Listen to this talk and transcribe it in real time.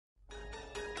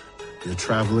You're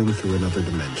traveling through another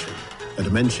dimension. A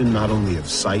dimension not only of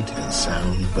sight and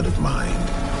sound, but of mind.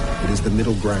 It is the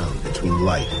middle ground between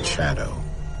light and shadow,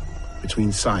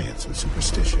 between science and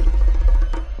superstition.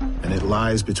 And it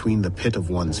lies between the pit of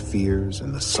one's fears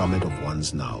and the summit of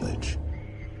one's knowledge.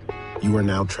 You are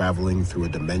now traveling through a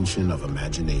dimension of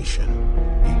imagination.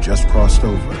 You just crossed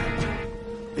over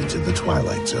into the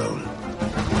Twilight Zone.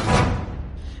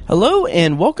 Hello,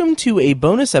 and welcome to a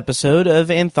bonus episode of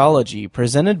Anthology,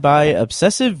 presented by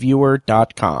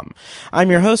ObsessiveViewer.com. I'm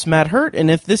your host, Matt Hurt,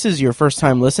 and if this is your first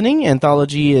time listening,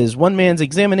 Anthology is one man's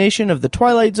examination of the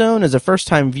Twilight Zone as a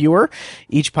first-time viewer.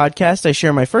 Each podcast, I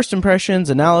share my first impressions,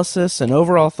 analysis, and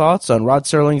overall thoughts on Rod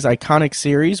Serling's iconic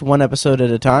series, one episode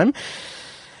at a time.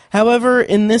 However,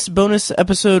 in this bonus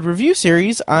episode review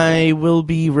series, I will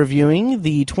be reviewing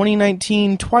the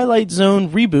 2019 Twilight Zone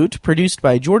reboot produced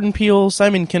by Jordan Peele,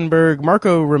 Simon Kinberg,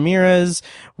 Marco Ramirez,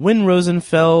 Win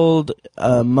Rosenfeld,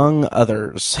 among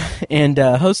others, and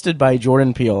hosted by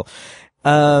Jordan Peele.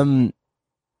 And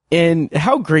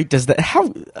how great does that, how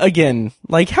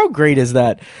great is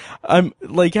that?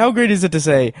 How great is it to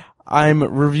say I'm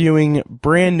reviewing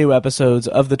brand new episodes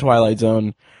of the Twilight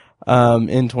Zone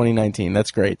in 2019.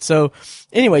 That's great. So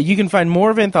anyway, you can find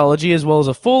more of Anthology as well as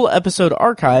a full episode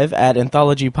archive at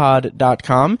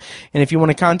anthologypod.com. And if you want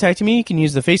to contact me, you can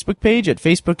use the Facebook page at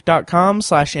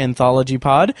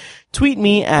facebook.com/anthologypod, tweet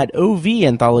me at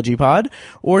OVAnthologypod,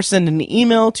 or send an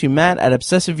email to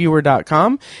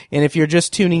matt@obsessiveviewer.com. And if you're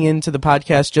just tuning into the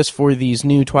podcast just for these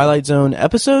new Twilight Zone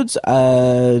episodes,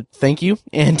 thank you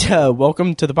and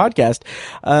welcome to the podcast.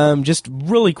 Just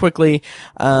really quickly,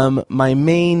 my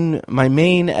main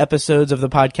episodes of the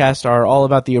podcast are all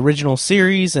about the original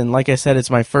series, and like I said, it's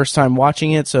my first time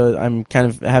watching it, so I'm kind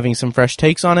of having some fresh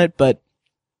takes on it, but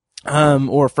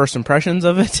or first impressions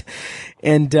of it.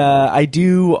 And I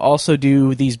do also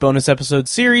do these bonus episode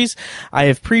series. I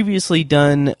have previously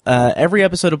done every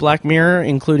episode of Black Mirror,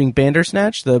 including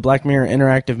Bandersnatch, the Black Mirror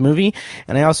interactive movie,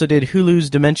 and I also did Hulu's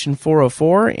Dimension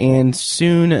 404, and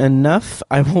soon enough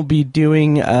I will be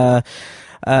doing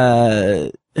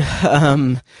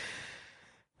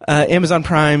Amazon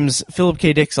Prime's Philip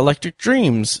K. Dick's Electric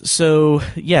Dreams. So,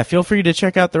 yeah, feel free to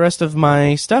check out the rest of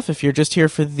my stuff if you're just here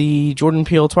for the Jordan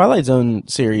Peele Twilight Zone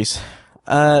series.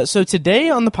 So today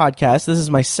on the podcast, this is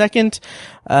my second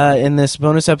in this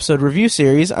bonus episode review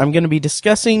series, I'm going to be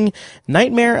discussing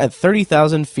Nightmare at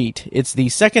 30,000 Feet. It's the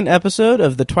second episode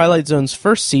of the Twilight Zone's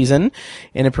first season,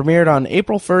 and it premiered on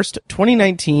April 1st,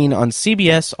 2019 on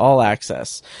CBS All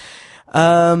Access.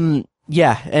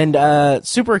 Yeah, and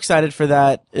super excited for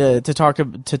that to talk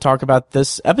about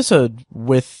this episode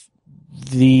with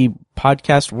the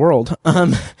podcast world,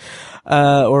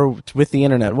 or with the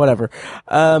internet, whatever.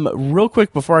 Real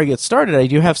quick before I get started, I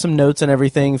do have some notes and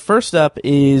everything. First up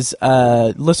is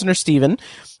listener Steven.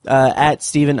 At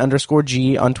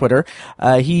Steven_G on Twitter.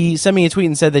 He sent me a tweet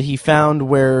and said that he found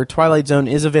where Twilight Zone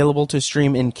is available to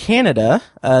stream in Canada.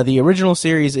 The original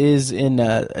series is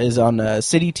on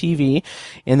City TV,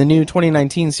 and the new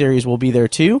 2019 series will be there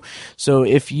too. So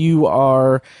if you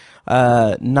are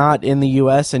not in the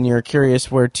US and you're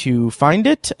curious where to find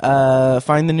it,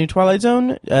 find the new Twilight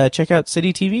Zone, check out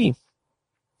City TV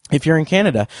if you're in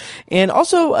Canada. And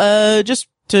also, just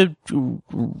to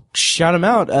shout him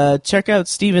out, check out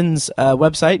Steven's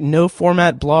website,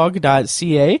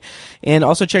 noformatblog.ca, and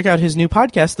also check out his new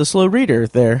podcast, The Slow Reader,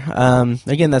 there.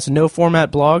 Again, that's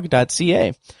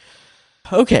noformatblog.ca.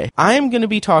 Okay, I'm going to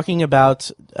be talking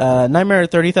about Nightmare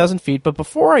at 30,000 Feet, but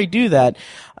before I do that,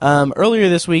 earlier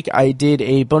this week I did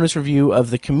a bonus review of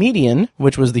The Comedian,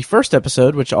 which was the first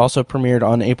episode, which also premiered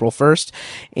on April 1st,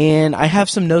 and I have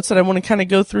some notes that I want to kind of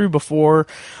go through before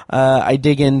I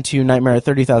dig into Nightmare at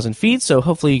 30,000 Feet, so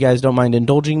hopefully you guys don't mind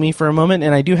indulging me for a moment,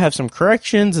 and I do have some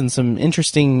corrections and some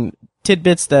interesting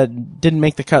tidbits that didn't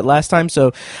make the cut last time,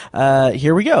 so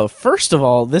here we go. First of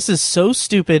all, this is so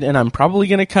stupid, and I'm probably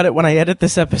going to cut it when I edit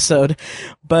this episode,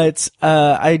 but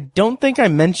I don't think I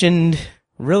mentioned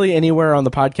really anywhere on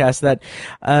the podcast that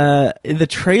the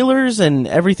trailers and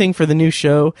everything for the new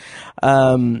show,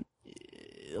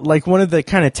 like one of the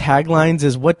kind of taglines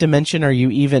is, "What dimension are you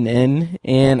even in?"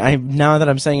 And now that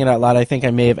I'm saying it out loud, I think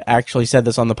I may have actually said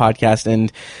this on the podcast,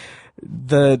 and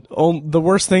the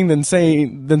worst thing than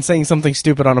saying something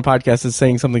stupid on a podcast is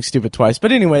saying something stupid twice.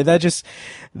 But anyway,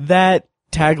 that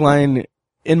tagline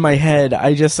in my head,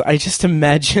 I just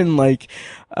imagine like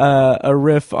a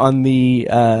riff on the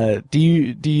do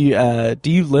you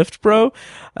lift, bro?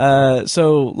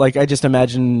 So like I just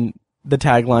imagine the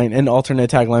tagline, an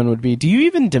alternate tagline would be, "Do you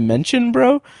even dimension,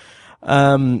 bro?"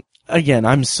 again,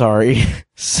 I'm sorry.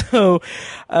 So,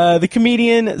 the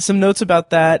comedian, some notes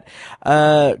about that.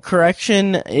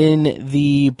 Correction, in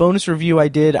the bonus review I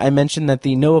did, I mentioned that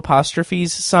the no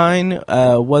apostrophes sign,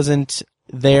 wasn't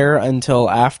there until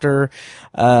after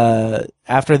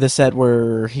the set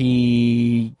where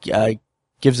he,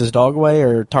 gives his dog away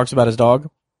or talks about his dog.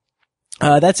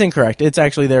 That's incorrect. It's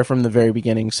actually there from the very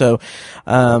beginning. So,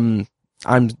 I'm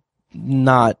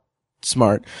not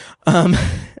smart.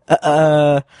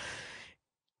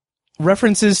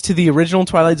 References to the original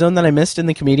Twilight Zone that I missed in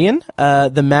the comedian.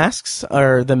 The masks,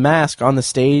 or the mask on the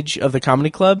stage of the comedy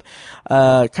club,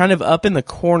 kind of up in the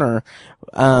corner,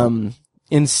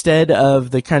 instead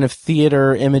of the kind of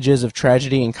theater images of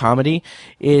tragedy and comedy,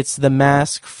 it's the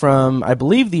mask from, I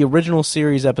believe, the original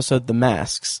series episode, The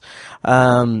Masks.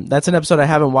 That's an episode I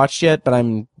haven't watched yet, but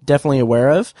I'm definitely aware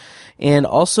of. And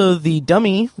also the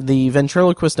dummy, the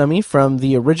ventriloquist dummy from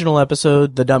the original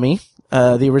episode, The Dummy,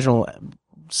 the original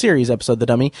series episode, The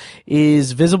Dummy,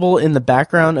 is visible in the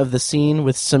background of the scene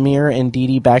with Samir and Dee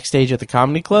Dee backstage at the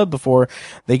comedy club before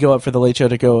they go up for the Late Show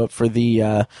to go up for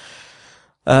the,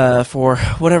 for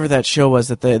whatever that show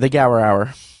was, at the Gower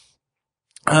Hour.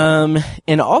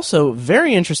 And also,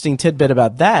 very interesting tidbit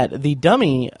about that, the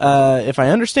dummy, if I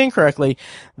understand correctly,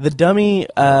 the dummy,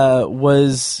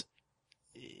 was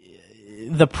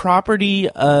the property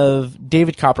of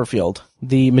David Copperfield,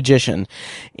 the magician.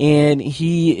 And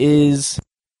he is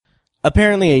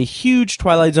apparently a huge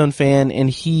Twilight Zone fan, and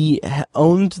he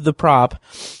owned the prop.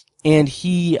 And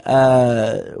he,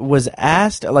 was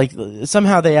asked, like,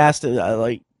 somehow they asked,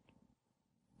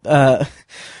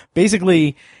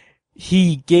 basically,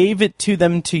 he gave it to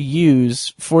them to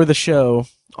use for the show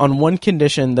on one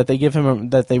condition, that they give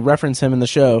him, that they reference him in the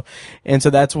show. And so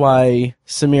that's why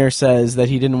Samir says that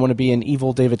he didn't want to be an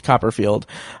evil David Copperfield.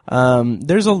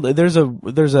 There's an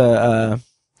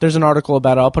article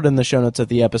about it. I'll put it in the show notes of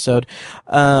the episode.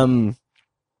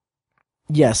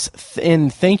 Yes,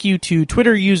 and thank you to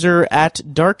Twitter user at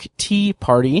Dark Tea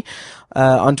Party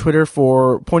on Twitter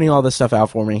for pointing all this stuff out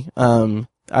for me.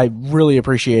 I really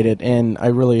appreciate it, and I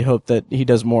really hope that he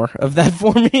does more of that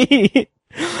for me.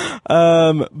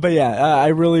 But yeah, I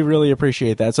really, really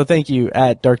appreciate that. So thank you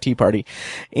at Dark Tea Party.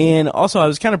 And also, I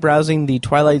was kind of browsing the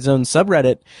Twilight Zone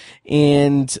subreddit,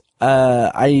 and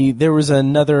there was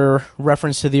another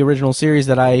reference to the original series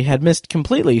that I had missed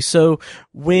completely. So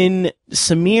when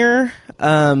Samir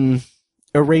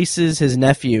erases his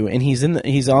nephew, and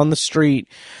he's on the street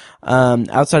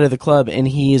outside of the club, and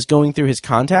he is going through his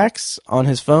contacts on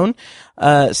his phone,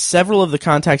 several of the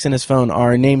contacts in his phone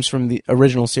are names from the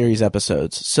original series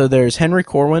episodes. So there's Henry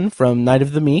Corwin from Night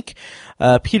of the Meek,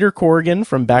 Peter Corrigan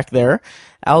from Back There,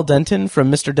 Al Denton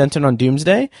from Mr. Denton on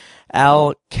Doomsday,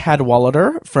 Al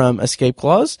Cadwallader from Escape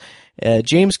Clause,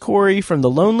 James Corey from The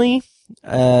Lonely,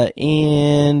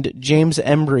 and James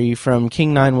Embry from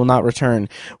King 9 Will Not Return.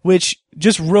 Which,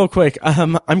 just real quick,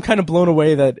 I'm kind of blown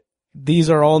away that these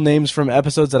are all names from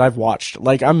episodes that I've watched.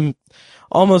 Like, I'm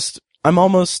almost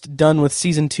done with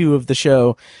season 2 of the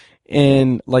show,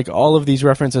 and like all of these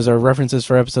references are references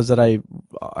for episodes that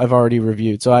I've already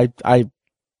reviewed. So I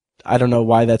don't know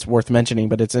why that's worth mentioning,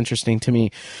 but it's interesting to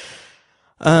me.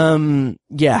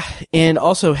 Yeah. And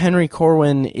also, Henry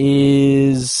Corwin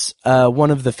is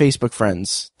one of the Facebook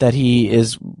friends that he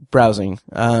is browsing.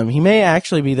 He may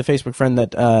actually be the Facebook friend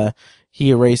that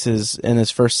he erases in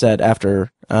his first set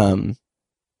after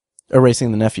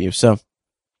erasing the nephew. So,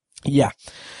 yeah.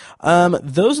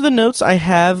 Those are the notes I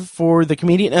have for the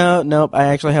comedian. Nope, I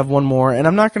actually have one more, and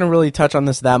I'm not going to really touch on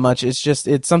this that much.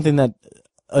 It's something that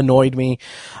annoyed me.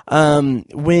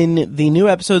 When the new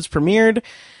episodes premiered,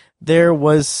 there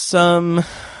was some,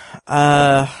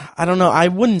 I don't know, I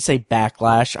wouldn't say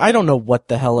backlash. I don't know what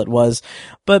the hell it was,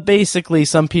 but basically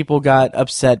some people got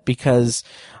upset because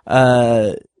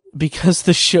the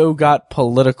show got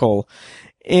political.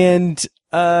 And,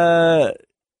 like,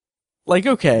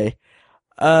 okay,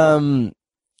 I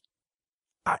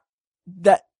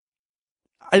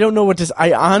don't know what to,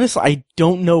 I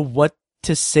don't know what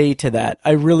to say to that.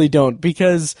 I really don't,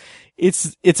 because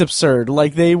it's absurd.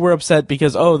 Like, they were upset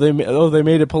because, they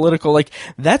made it political. Like,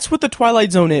 that's what the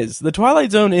Twilight Zone is. The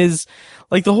Twilight Zone is,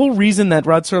 like, the whole reason that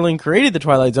Rod Serling created the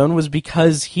Twilight Zone was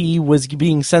because he was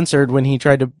being censored when he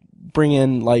tried to bring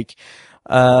in, like,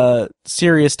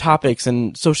 serious topics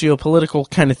and socio-political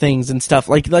kind of things and stuff.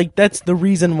 Like, that's the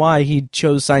reason why he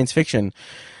chose science fiction,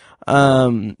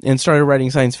 and started writing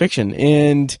science fiction.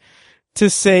 And to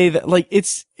say that, like,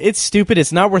 it's stupid,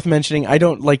 it's not worth mentioning. I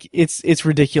don't, like, it's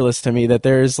ridiculous to me that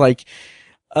there's, like,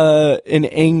 an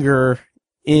anger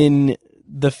in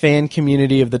the fan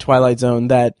community of the Twilight Zone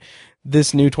that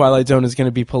this new Twilight Zone is going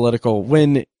to be political,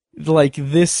 when like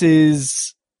this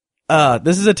is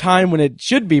a time when it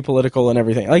should be political and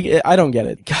everything. Like, I don't get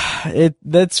it.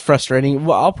 That's frustrating.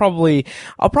 Well, I'll probably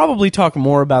talk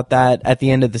more about that at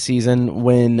the end of the season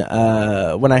when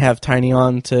I have Tiny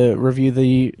on to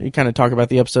review kind of talk about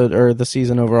the episode or the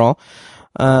season overall.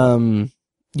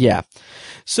 Yeah.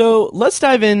 So let's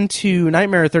dive into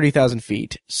Nightmare at 30,000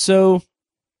 Feet. So,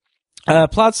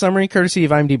 plot summary, courtesy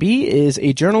of IMDb, is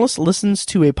a journalist listens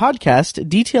to a podcast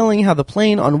detailing how the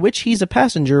plane on which he's a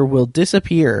passenger will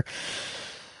disappear.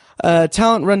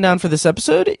 Talent rundown for this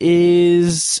episode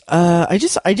is, I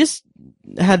just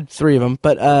had 3 of them,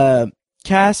 but,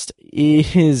 cast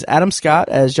is Adam Scott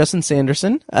as Justin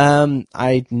Sanderson.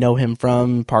 I know him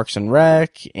from Parks and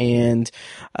Rec and,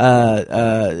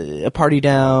 A Party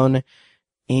Down.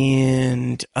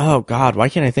 And, oh god, why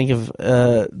can't I think of,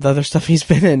 the other stuff he's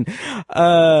been in?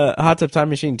 Hot Tub Time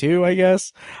Machine 2, I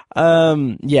guess.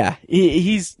 Yeah,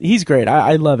 he's great.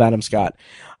 I love Adam Scott.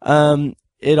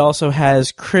 It also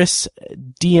has Chris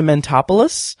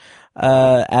Diamantopoulos,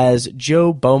 as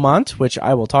Joe Beaumont, which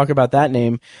I will talk about that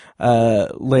name,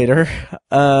 later.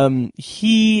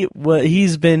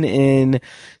 He's been in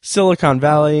Silicon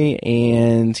Valley,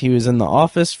 and he was in The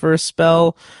Office for a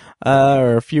spell.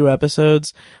 Or a few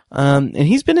episodes. And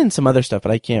he's been in some other stuff,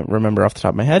 but I can't remember off the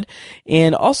top of my head.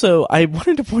 And also, I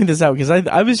wanted to point this out because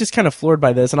I was just kind of floored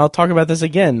by this, and I'll talk about this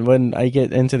again when I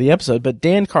get into the episode. But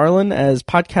Dan Carlin as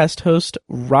podcast host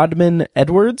Rodman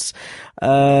Edwards.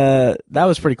 That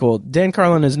was pretty cool. Dan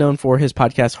Carlin is known for his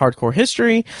podcast Hardcore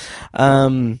History.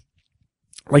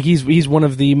 Like he's one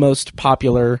of the most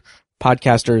popular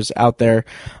podcasters out there.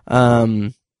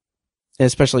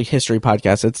 Especially history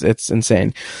podcasts. It's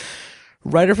insane.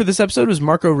 Writer for this episode was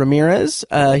Marco Ramirez.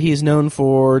 He is known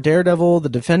for Daredevil, The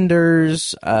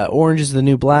Defenders, Orange is the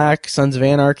New Black, Sons of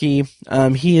Anarchy.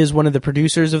 He is one of the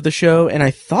producers of the show, and I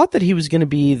thought that he was going to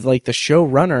be like the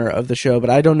showrunner of the show,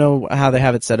 but I don't know how they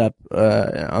have it set up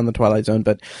on the Twilight Zone.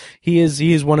 But he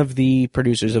is one of the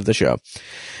producers of the show.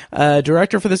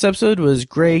 Director for this episode was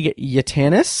Greg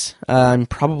Yatanis. I'm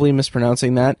probably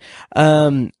mispronouncing that.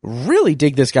 Really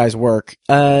dig this guy's work.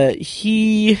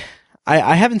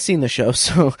 I haven't seen the show,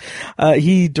 so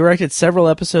he directed several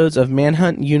episodes of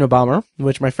Manhunt Unabomber,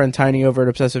 which my friend Tiny over at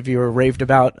Obsessive Viewer raved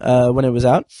about when it was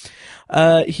out.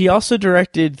 He also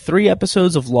directed 3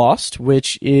 episodes of Lost,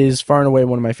 which is far and away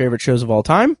one of my favorite shows of all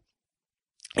time.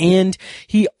 And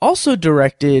he also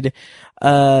directed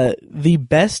the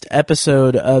best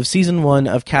episode of season 1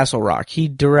 of Castle Rock. He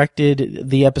directed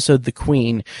the episode The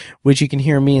Queen, which you can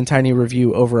hear me and Tiny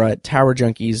review over at Tower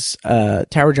Junkies,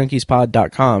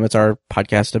 towerjunkiespod.com. It's our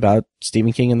podcast about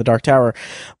Stephen King and the Dark Tower.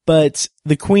 But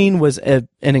The Queen was an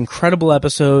incredible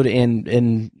episode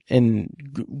and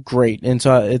great. And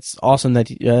so it's awesome that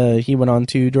he went on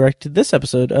to direct this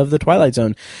episode of The Twilight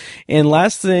Zone. And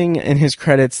last thing in his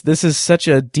credits, this is such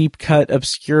a deep cut,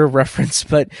 obscure reference,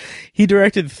 but he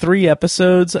directed 3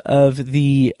 episodes of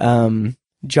the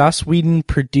Joss Whedon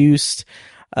produced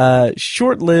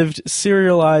short-lived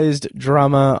serialized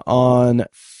drama on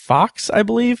Fox, I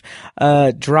believe,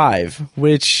 Drive,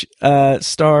 which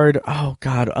starred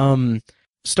Nathan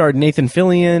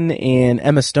Fillion, and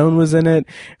Emma Stone was in it.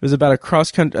 It was about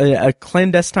a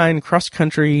clandestine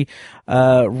cross-country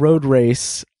road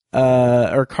race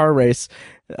or car race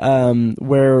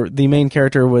where the main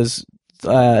character was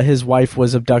his wife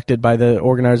was abducted by the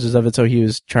organizers of it, so he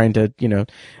was trying to,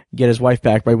 get his wife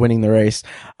back by winning the race.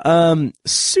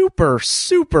 Super,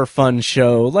 super fun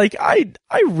show. Like, I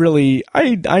really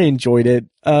enjoyed it.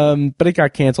 But it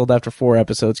got canceled after 4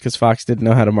 episodes because Fox didn't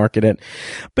know how to market it.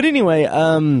 But anyway,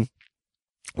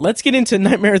 let's get into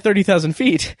Nightmare at 30,000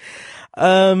 Feet.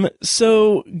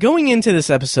 So going into this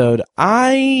episode,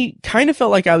 I kind of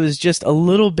felt like I was just a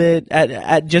little bit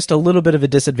at just a little bit of a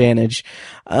disadvantage,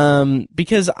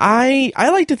 because I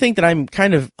like to think that I'm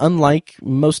kind of unlike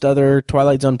most other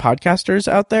Twilight Zone podcasters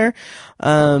out there,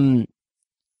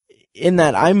 in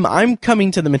that I'm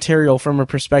coming to the material from a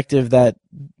perspective that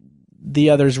the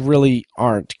others really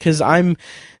aren't, cause I'm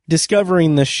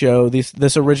discovering this show,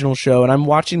 this original show, and I'm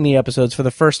watching the episodes for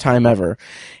the first time ever.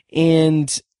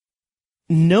 And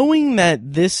knowing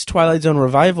that this Twilight Zone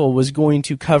revival was going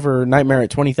to cover Nightmare at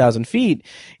 20,000 Feet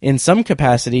in some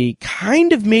capacity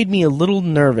kind of made me a little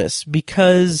nervous,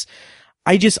 because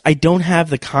I don't have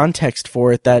the context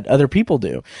for it that other people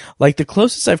do. Like, the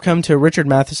closest I've come to Richard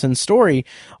Matheson's story,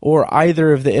 or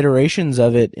either of the iterations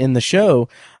of it in the show,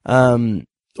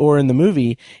 or in the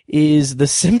movie, is The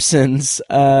Simpsons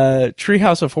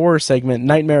Treehouse of Horror segment,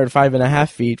 Nightmare at 5.5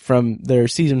 Feet, from their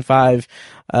season 5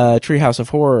 Treehouse of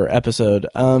Horror episode.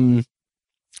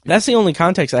 That's the only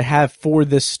context I have for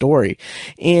this story.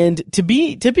 And to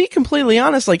be completely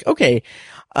honest, like, okay,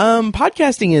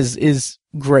 podcasting is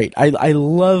great. I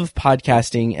love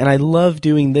podcasting, and I love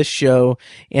doing this show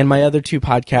and my other two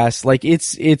podcasts. Like,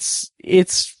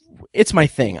 it's my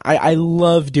thing. I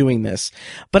love doing this,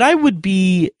 but I would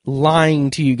be lying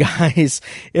to you guys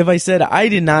if I said I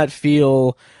did not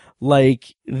feel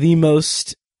like the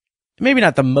most, maybe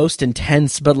not the most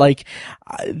intense, but like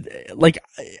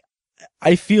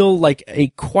I feel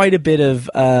like quite a bit of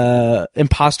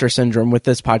imposter syndrome with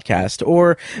this podcast,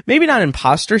 or maybe not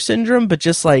imposter syndrome, but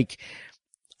just like,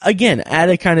 again,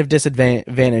 at a kind of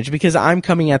disadvantage, because I'm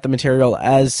coming at the material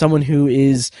as someone who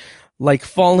is like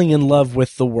falling in love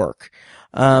with the work.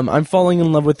 I'm falling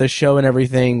in love with the show and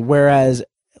everything, whereas,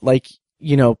 like,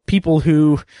 you know, people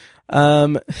who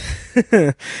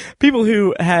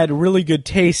had really good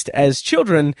taste as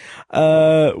children,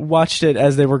 watched it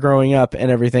as they were growing up and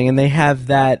everything, and they have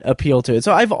that appeal to it.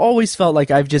 So I've always felt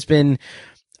like I've just been,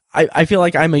 I feel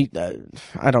like I'm a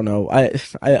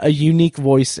unique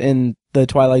voice in the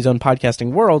Twilight Zone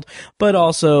podcasting world, but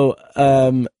also,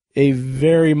 a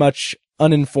very much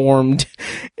uninformed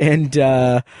and,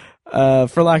 for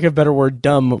lack of a better word,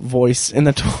 dumb voice in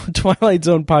the Twilight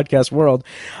Zone podcast world.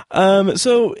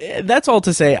 So that's all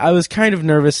to say, I was kind of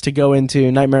nervous to go into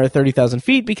Nightmare at 30,000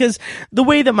 Feet, because the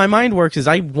way that my mind works is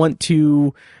I wanted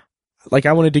to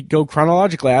go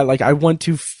chronologically. I want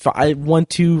to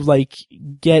like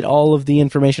get all of the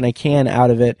information I can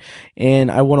out of it, and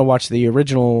I want to watch the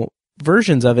original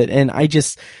versions of it, and I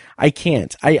just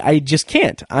can't.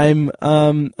 I'm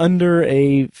under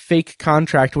a fake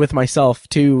contract with myself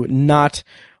to not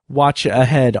watch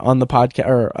ahead on the podcast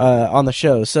or on the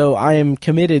show. So I am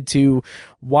committed to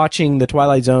watching the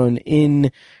Twilight Zone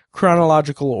in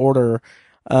chronological order,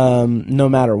 no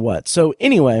matter what. So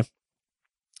anyway,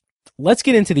 let's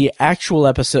get into the actual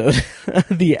episode,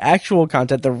 the actual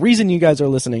content, the reason you guys are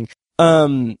listening.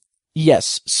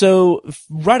 Yes. So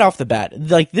right off the bat,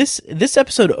 like this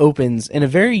episode opens in a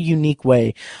very unique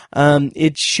way.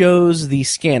 It shows the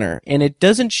scanner, and it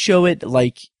doesn't show it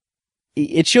like,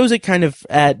 it shows it kind of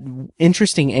at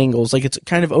interesting angles. Like, it's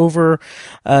kind of over,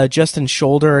 Justin's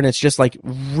shoulder, and it's just like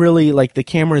really like the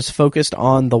camera is focused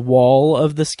on the wall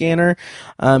of the scanner.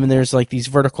 And there's like these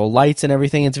vertical lights and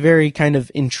everything. It's very kind of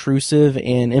intrusive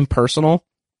and impersonal.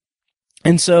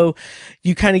 And so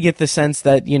you kind of get the sense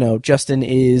that, you know, Justin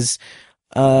is,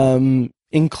 he's in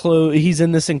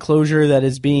this enclosure that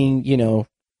is being, you know,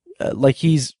 like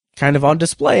he's kind of on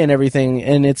display and everything.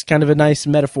 And it's kind of a nice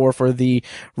metaphor for the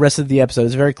rest of the episode.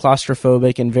 It's very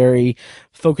claustrophobic and very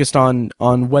focused on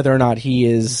whether or not he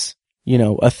is, you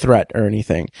know, a threat or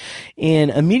anything.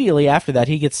 And immediately after that,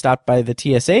 he gets stopped by the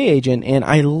TSA agent. And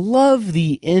I love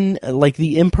the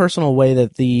impersonal way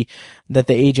that the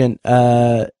agent,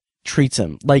 treats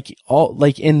him, like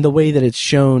in the way that it's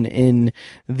shown in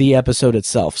the episode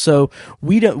itself. So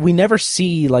we never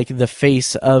see like the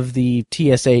face of the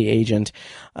TSA agent.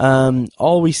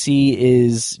 All we see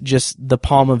is just the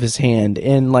palm of his hand,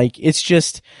 and like it's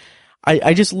just,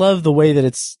 I just love the way that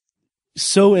it's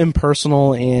so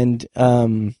impersonal and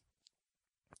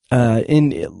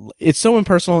it's so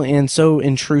impersonal and so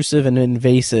intrusive and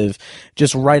invasive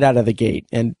just right out of the gate,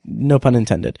 and no pun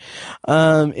intended.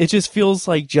 It just feels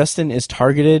like Justin is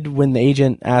targeted when the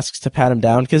agent asks to pat him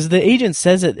down, because the agent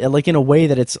says it like in a way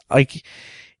that it's like,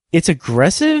 it's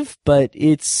aggressive, but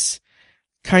it's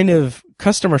kind of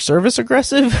customer service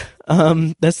aggressive.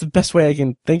 That's the best way I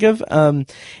can think of. And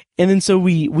then so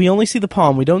we only see the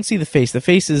palm. We don't see the face. The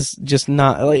face is just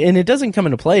not like, and it doesn't come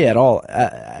into play at all.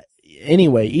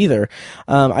 Anyway, either.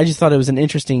 I just thought it was an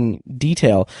interesting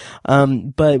detail.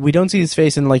 But we don't see his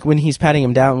face, and like when he's patting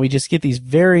him down, we just get these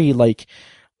very like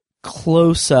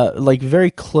close,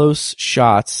 very close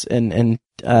shots and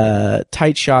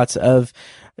tight shots of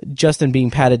Justin being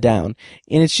patted down.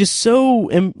 And it's just so,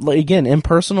 again,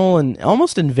 impersonal and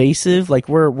almost invasive. Like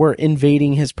we're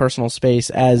invading his personal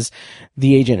space as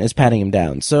the agent is patting him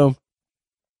down. So,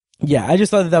 yeah, I just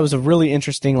thought that was a really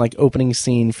interesting, like, opening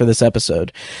scene for this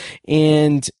episode.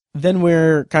 And then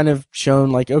we're kind of shown,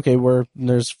 like, okay,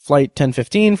 there's flight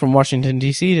 1015 from Washington,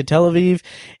 D.C. to Tel Aviv,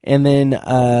 and then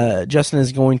Justin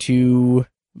is going to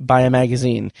buy a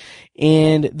magazine.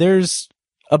 And there's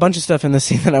a bunch of stuff in this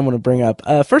scene that I want to bring up.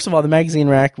 First of all, the magazine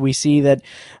rack, we see that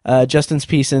Justin's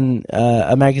piece in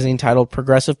a magazine titled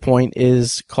Progressive Point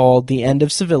is called The End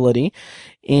of Civility,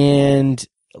 and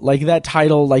like that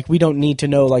title, like we don't need to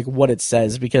know like what it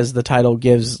says, because the title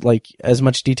gives like as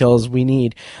much detail as we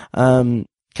need.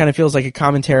 kind of feels like a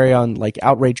commentary on like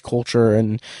outrage culture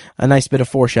and a nice bit of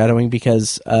foreshadowing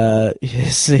because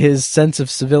his sense of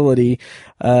civility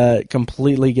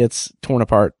completely gets torn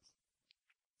apart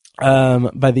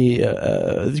by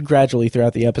the gradually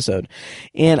throughout the episode.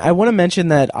 And I want to mention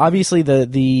that obviously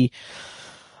the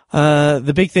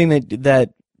big thing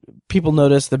that people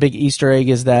notice, the big Easter egg,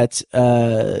 is that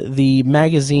the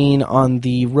magazine on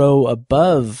the row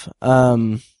above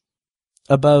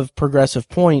Progressive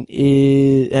Point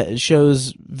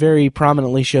very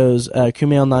prominently shows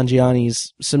Kumail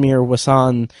Nanjiani's Samir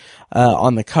Wasan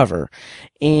on the cover.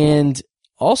 And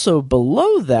also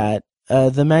below that,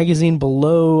 the magazine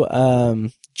below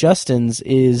Justin's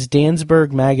is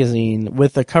Dansburg Magazine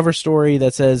with a cover story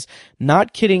that says,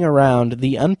 "Not Kidding Around,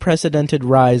 The Unprecedented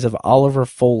Rise of Oliver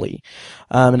Foley."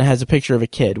 And it has a picture of a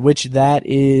kid, which that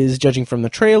is, judging from the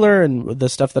trailer and the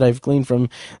stuff that I've gleaned from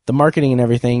the marketing and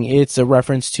everything, it's a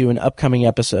reference to an upcoming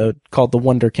episode called The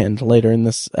Wonderkind later in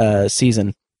this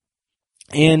season.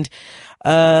 And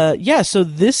so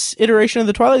this iteration of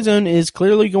the Twilight Zone is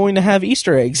clearly going to have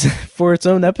Easter eggs for its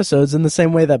own episodes in the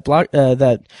same way that I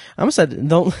almost said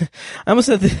it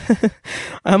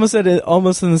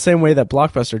almost in the same way that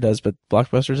Blockbuster does, but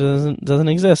Blockbuster doesn't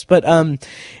exist. But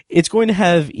it's going to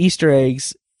have Easter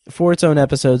eggs for its own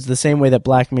episodes the same way that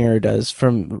Black Mirror does,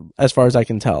 from as far as I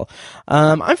can tell.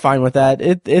 I'm fine with that.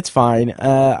 It's fine.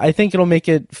 I think it'll make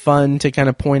it fun to kind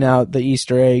of point out the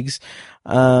Easter eggs.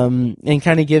 And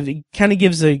kind of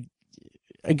gives a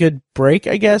good break,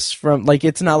 I guess, from, like,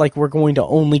 it's not like we're going to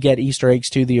only get Easter eggs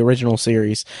to the original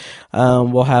series.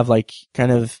 We'll have like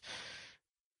kind of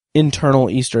internal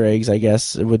Easter eggs, I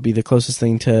guess it would be the closest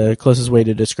way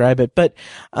to describe it. But,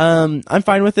 I'm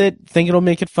fine with it. Think it'll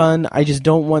make it fun. I just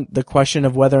don't want the question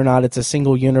of whether or not it's a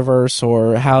single universe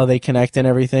or how they connect and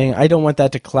everything. I don't want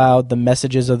that to cloud the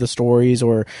messages of the stories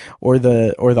or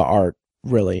the art.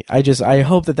 Really. I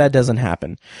hope that doesn't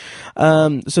happen.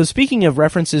 So speaking of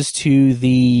references to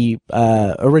the,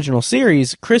 original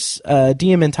series, Chris,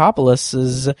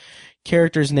 Diamantopoulos'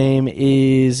 character's name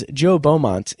is Joe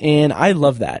Beaumont, and I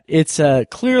love that. It's,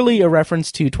 clearly a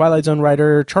reference to Twilight Zone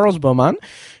writer Charles Beaumont,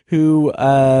 who,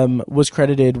 was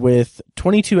credited with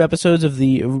writing 22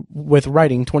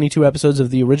 episodes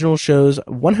of the original show's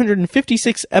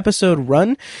 156 episode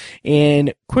run.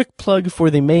 And quick plug for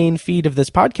the main feed of this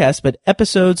podcast, but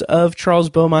episodes of Charles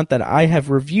Beaumont that I have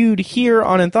reviewed here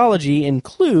on Anthology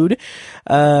include,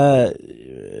 the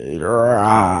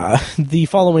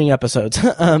following episodes.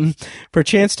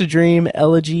 Perchance to Dream,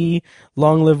 Elegy,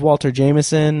 Long Live Walter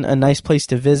Jameson, A Nice Place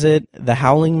to Visit, The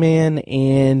Howling Man,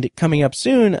 and coming up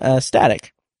soon,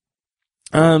 Static.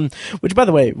 Which, by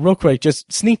the way, real quick,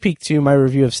 just sneak peek to my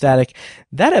review of Static.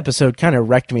 That episode kind of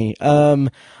wrecked me. I'm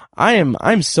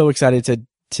so excited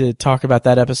to talk about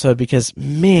that episode because,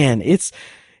 man, it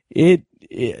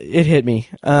hit me.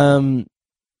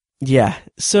 Yeah.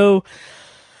 So,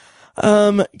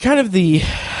 kind of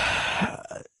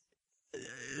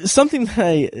something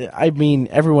that I mean,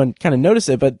 everyone kind of noticed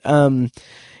it, but,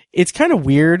 it's kind of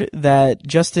weird that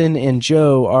Justin and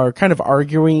Joe are kind of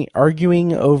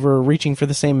arguing over reaching for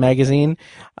the same magazine.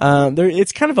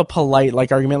 It's kind of a polite,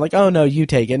 like, argument, like, "Oh, no, you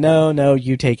take it. No,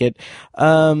 you take it."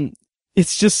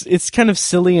 It's kind of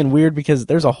silly and weird because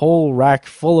there's a whole rack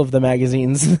full of the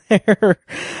magazines there.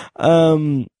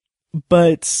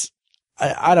 But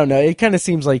I don't know. It kind of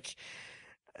seems like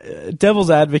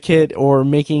devil's advocate or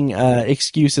making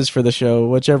excuses for the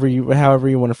show, however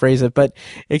you want to phrase it. But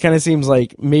it kind of seems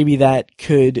like maybe that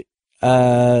could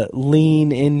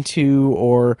lean into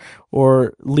or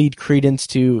lead credence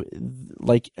to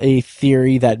like a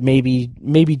theory that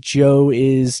maybe Joe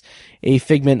is a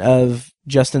figment of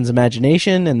Justin's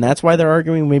imagination, and that's why they're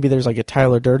arguing. Maybe there's like a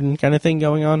Tyler Durden kind of thing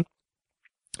going on.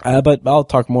 But I'll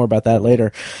talk more about that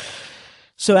later.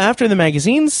 So after the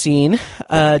magazine scene,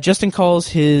 Justin calls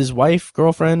his wife,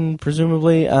 girlfriend,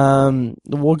 presumably.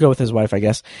 We'll go with his wife, I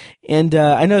guess. And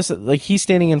I noticed that, like, he's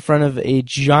standing in front of a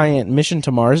giant Mission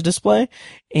to Mars display,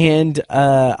 and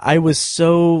I was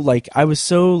so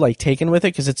taken with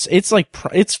it because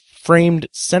it's framed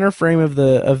center frame of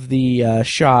the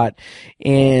shot,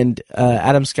 and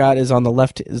Adam Scott is on the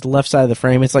left side of the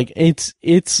frame. It's like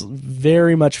it's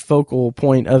very much focal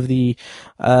point of the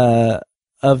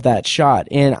of that shot.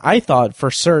 And I thought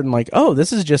for certain, like, oh,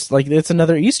 this is just like, it's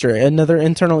another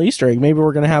internal Easter egg. Maybe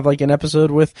we're going to have like an episode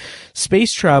with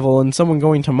space travel and someone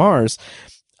going to Mars.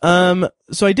 So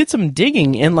I did some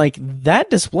digging, and like that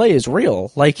display is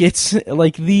real. Like it's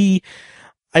like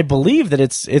I believe that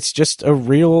it's just a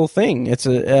real thing. It's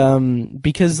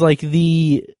because like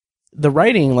the the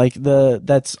writing, like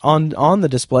that's on the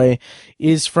display,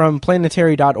 is from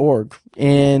planetary.org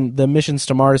and the Missions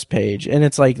to Mars page, and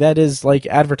it's like that is like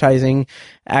advertising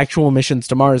actual missions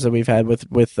to Mars that we've had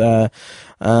with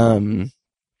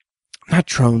not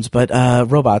drones, but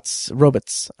robots,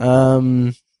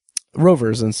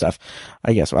 rovers and stuff,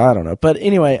 I guess. Well, I don't know, but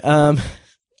anyway, and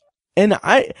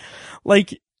I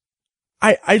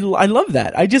love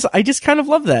that. I just kind of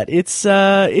love that.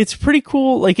 It's pretty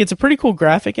cool. Like, it's a pretty cool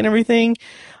graphic and everything.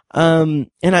 And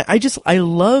I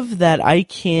love that I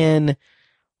can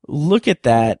look at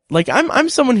that. Like, I'm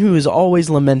someone who has always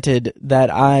lamented that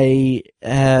I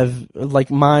have,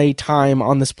 like, my time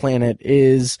on this planet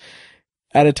is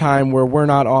at a time where we're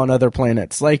not on other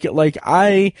planets. Like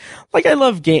I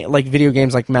love video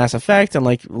games like Mass Effect and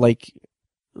like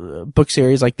book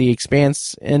series like The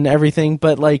Expanse and everything,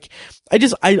 but like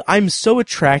I'm so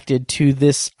attracted to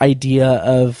this idea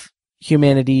of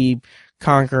humanity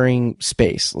conquering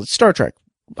space. Star Trek,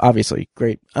 obviously,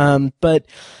 great.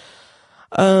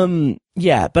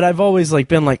 Yeah, but I've always like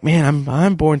been like, man,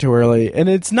 I'm born too early, and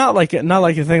it's not like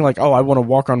a thing like, oh, I want to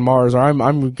walk on Mars, or I'm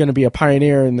going to be a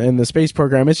pioneer in the space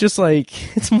program. It's just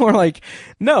like, it's more like,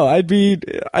 no, I'd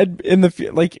in the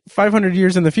like 500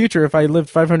 years in the future, if I lived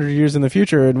 500 years in the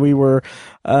future and we were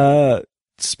spacefaring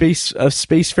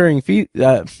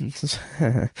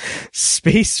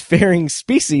spacefaring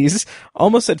species,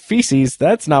 almost said feces.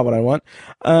 That's not what I want.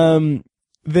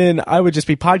 Then I would just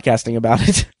be podcasting about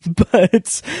it.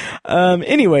 But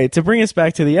anyway, to bring us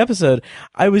back to the episode,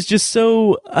 I was just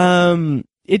so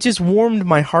it just warmed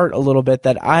my heart a little bit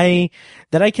that I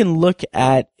can look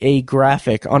at a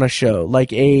graphic on a show,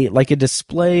 like a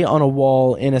display on a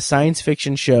wall in a science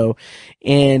fiction show,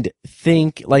 and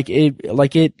think like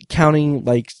it counting,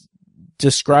 like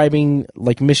describing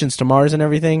like missions to Mars and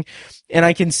everything, and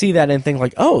I can see that and think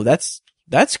like, oh, that's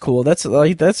cool. That's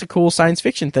a cool science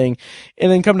fiction thing. And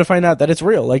then come to find out that it's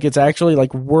real. Like, it's actually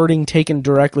like wording taken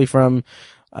directly from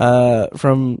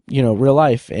real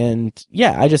life. And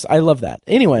yeah, I love that.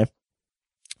 Anyway,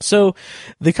 so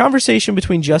the conversation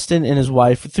between Justin and his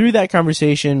wife, through that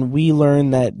conversation, we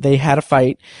learn that they had a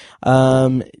fight.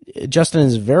 Justin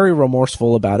is very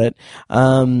remorseful about it.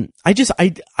 I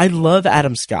love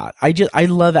Adam Scott. I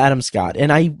love Adam Scott,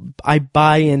 and I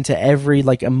buy into every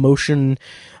like emotional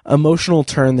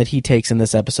turn that he takes in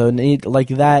this episode. And like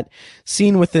that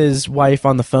scene with his wife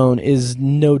on the phone is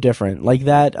no different. Like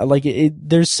that,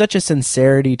 there's such a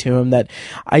sincerity to him that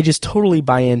I just totally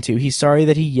buy into. He's sorry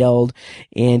that he yelled,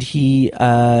 and he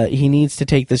needs to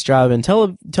take this job in Tel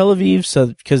Aviv, so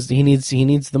because he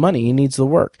needs the money, he needs the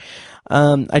work.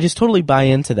 I just totally buy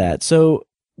into that. So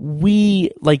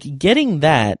we like getting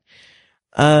that.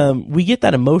 We get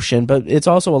that emotion, but it's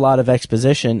also a lot of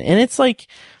exposition, and it's like,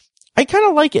 I kind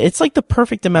of like it. It's like the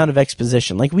perfect amount of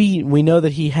exposition. Like we know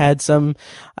that he had some,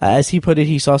 as he put it,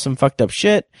 he saw some fucked up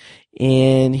shit,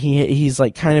 and he's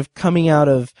like kind of coming out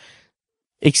of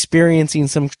experiencing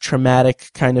some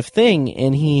traumatic kind of thing,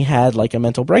 and he had like a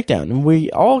mental breakdown, and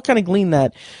we all kind of glean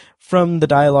that from the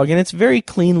dialogue, and it's very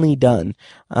cleanly done.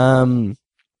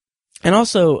 And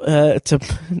also,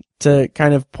 to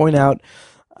kind of point out,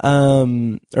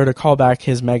 or to call back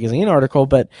his magazine article,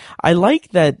 but I like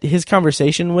that his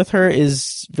conversation with her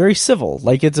is very civil.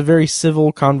 Like, it's a very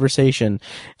civil conversation.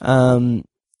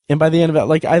 And by the end of it,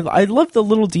 like, I love the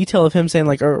little detail of him saying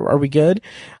like, are we good?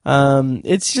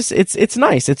 It's just, it's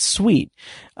nice. It's sweet.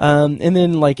 And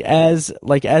then like, as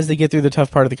they get through the tough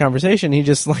part of the conversation, he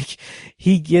just like,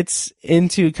 he gets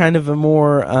into kind of a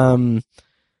more,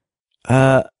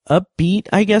 upbeat,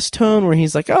 I guess, tone, where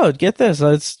he's like, oh, get this,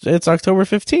 it's October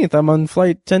 15th, I'm on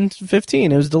flight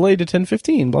 1015, it was delayed to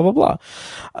 1015, blah, blah, blah.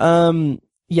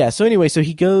 Yeah, so anyway, so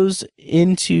he goes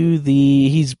into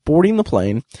he's boarding the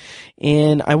plane,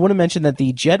 and I want to mention that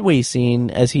the jetway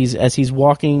scene, as he's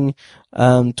walking,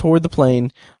 toward the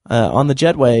plane, on the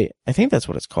jetway, I think that's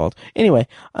what it's called. Anyway,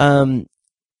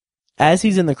 as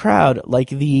he's in the crowd, like,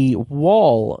 the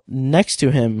wall next to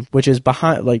him, which is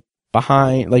behind, where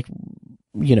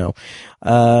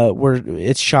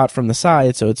it's shot from the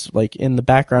side, so it's like in the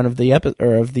background of the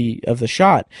of the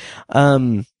shot.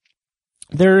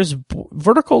 There's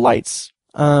vertical lights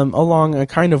along a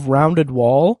kind of rounded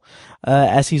wall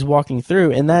as he's walking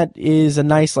through, and that is a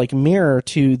nice like mirror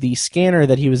to the scanner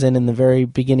that he was in the very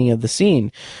beginning of the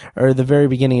scene, or the very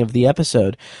beginning of the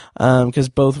episode, because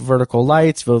both vertical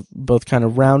lights, both kind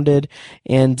of rounded,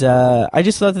 and I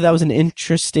just thought that was an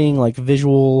interesting like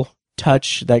visual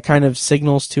touch that kind of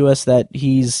signals to us that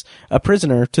he's a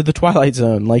prisoner to the Twilight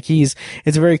Zone. Like, it's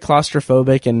very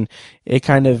claustrophobic, and it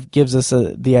kind of gives us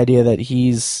the idea that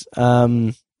he's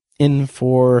in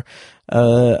for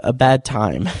a bad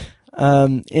time.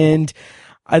 And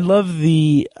I love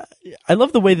the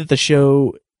way that the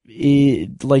show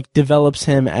like develops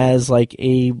him as like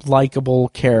a likable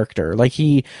character. Like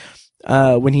he,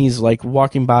 when he's like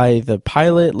walking by the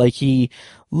pilot, like he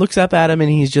looks up at him and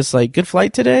he's just like, "Good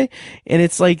flight today." And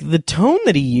it's like the tone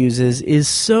that he uses is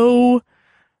so,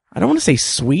 I don't want to say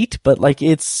sweet, but like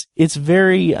it's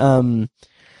very,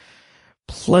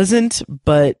 pleasant,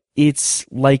 but it's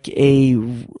like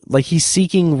he's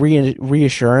seeking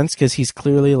reassurance because he's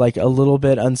clearly like a little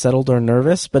bit unsettled or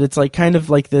nervous, but it's like kind of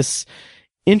like this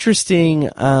interesting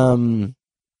thing.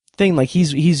 Like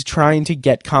he's trying to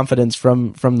get confidence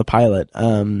from the pilot.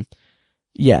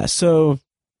 So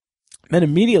then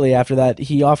immediately after that,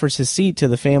 he offers his seat to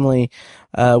the family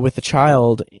with the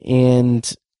child,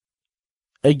 and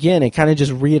again, it kind of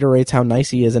just reiterates how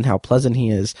nice he is and how pleasant he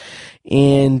is.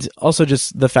 And also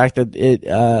just the fact that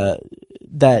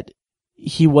that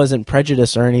he wasn't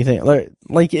prejudiced or anything.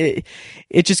 Like it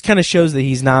just kind of shows that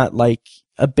he's not like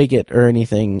a bigot or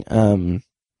anything.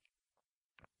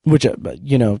 Which,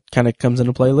 kind of comes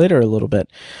into play later a little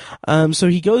bit. So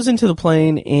he goes into the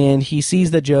plane and he sees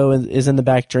that Joe is in the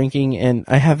back drinking, and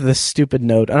I have this stupid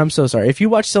note, and I'm so sorry. If you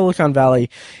watch Silicon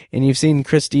Valley and you've seen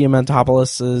Chris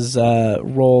Diamantopoulos'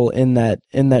 role in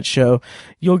that show,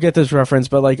 you'll get this reference,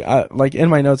 but like in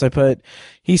my notes I put,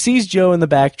 he sees Joe in the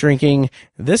back drinking,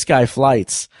 this guy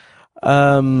flights.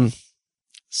 So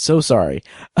sorry.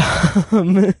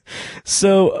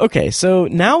 So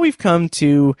now we've come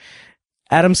to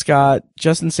Adam Scott,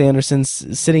 Justin Sanderson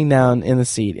sitting down in the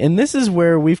seat. And this is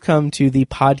where we've come to the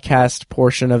podcast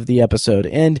portion of the episode.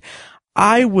 And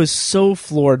I was so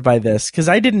floored by this because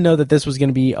I didn't know that this was going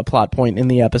to be a plot point in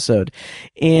the episode.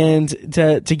 And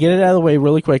to get it out of the way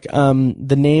really quick,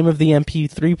 the name of the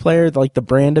MP3 player, like the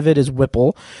brand of it, is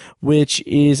Whipple, which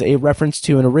is a reference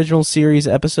to an original series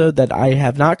episode that I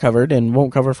have not covered and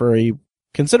won't cover for a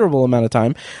considerable amount of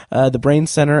time, the Brain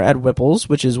Center at Whipple's,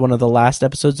 which is one of the last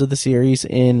episodes of the series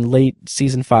in late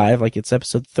season 5, like it's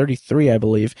episode 33, I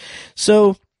believe.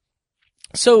 So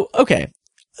okay,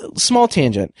 small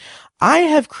tangent. I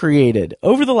have created,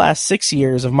 over the last 6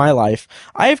 years of my life,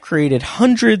 I have created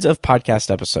hundreds of podcast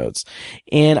episodes,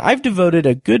 and I've devoted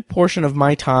a good portion of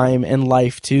my time and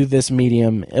life to this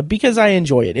medium because I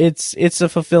enjoy it. It's a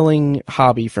fulfilling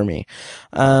hobby for me.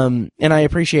 And I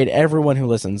appreciate everyone who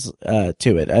listens, to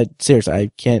it. Seriously,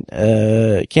 I can't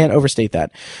overstate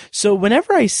that. So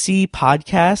whenever I see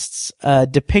podcasts,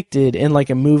 depicted in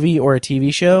like a movie or a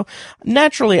TV show,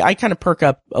 naturally I kind of perk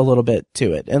up a little bit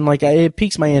to it. And like, it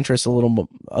piques my interest a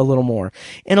little more.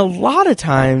 And a lot of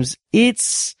times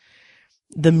it's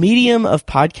the medium of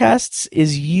podcasts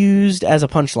is used as a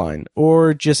punchline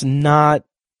or just not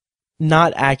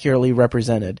accurately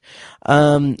represented.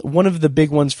 One of the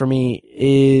big ones for me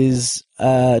is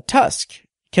Tusk,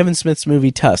 Kevin Smith's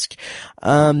movie Tusk.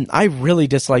 I really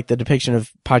dislike the depiction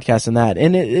of podcasts in that,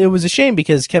 and it was a shame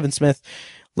because Kevin Smith,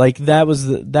 like that was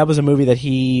a movie that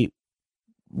he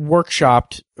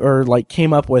workshopped or like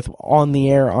came up with on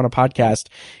the air on a podcast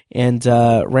and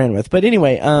ran with. But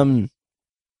anyway,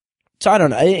 so I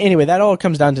don't know. Anyway, that all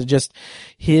comes down to just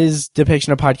his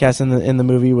depiction of podcasts in the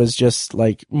movie was just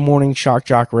like morning shock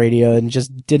jock radio and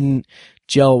just didn't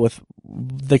gel with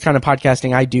the kind of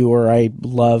podcasting I do or I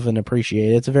love and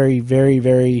appreciate. It's a very, very,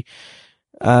 very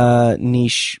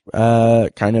niche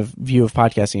kind of view of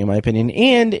podcasting in my opinion.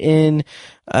 And in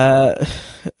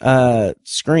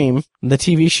Scream, the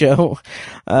TV show,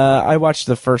 I watched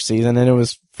the first season and it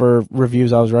was for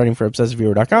reviews I was writing for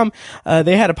obsessiveviewer.com.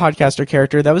 They had a podcaster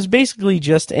character that was basically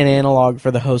just an analog for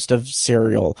the host of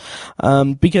Serial.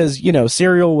 Because,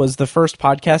 Serial was the first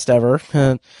podcast ever.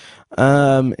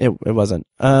 It wasn't.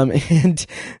 And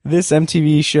this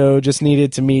MTV show just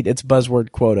needed to meet its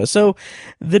buzzword quota. So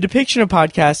the depiction of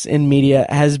podcasts in media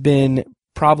has been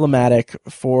problematic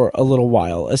for a little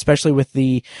while, especially with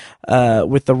the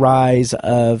rise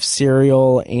of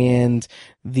Serial and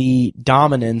the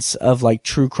dominance of like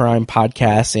true crime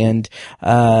podcasts and,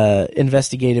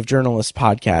 investigative journalist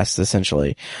podcasts,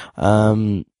 essentially.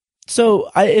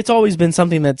 It's always been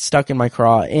something that's stuck in my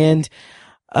craw, and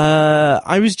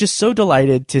I was just so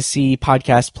delighted to see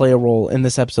podcasts play a role in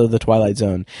this episode of The Twilight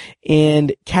Zone.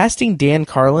 And casting Dan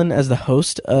Carlin as the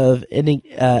host of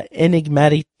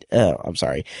Enigmatique,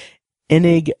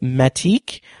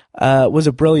 was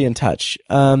a brilliant touch.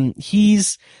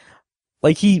 He's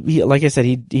like like I said,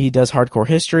 he does hardcore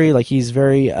history. Like he's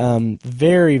very,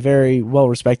 very, very well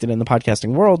respected in the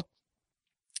podcasting world.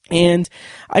 And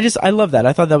I love that.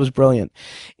 I thought that was brilliant.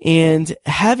 And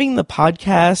having the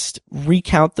podcast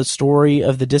recount the story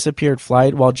of the disappeared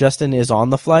flight while Justin is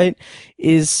on the flight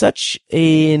is such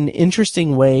an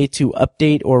interesting way to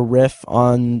update or riff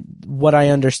on what I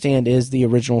understand is the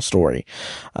original story,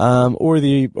 or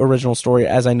the original story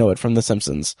as I know it from The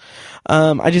Simpsons.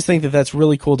 I just think that that's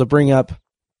really cool to bring up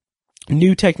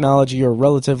new technology or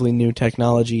relatively new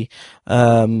technology,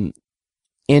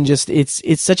 and just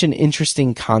it's such an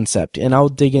interesting concept, and I'll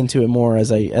dig into it more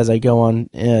as I go on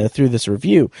through this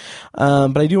review.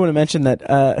 But I do want to mention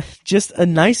that just a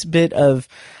nice bit of,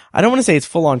 I don't want to say it's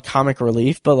full on comic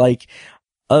relief, but like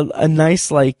a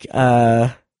nice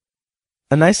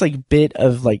bit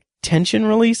of like tension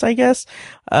release, I guess,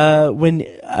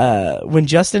 when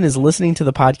Justin is listening to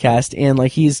the podcast and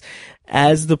like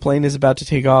as the plane is about to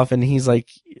take off and he's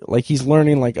he's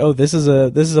learning like, oh, this is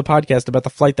a podcast about the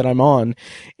flight that I'm on,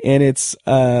 and it's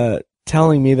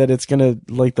telling me that it's gonna,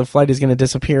 like, the flight is gonna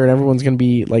disappear and everyone's gonna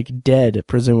be like dead,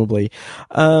 presumably.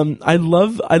 I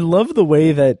love the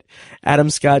way that Adam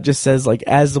Scott just says, like,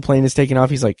 as the plane is taking off,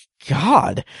 he's like,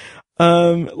 God.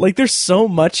 Like, there's so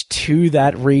much to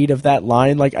that read of that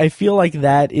line. Like, I feel like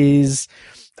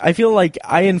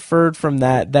I inferred from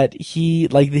that he,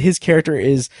 like, his character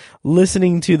is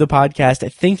listening to the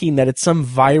podcast thinking that it's some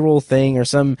viral thing or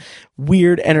some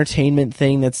weird entertainment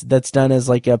thing that's done as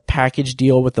like a package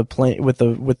deal with the plane, with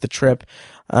the trip,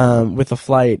 with the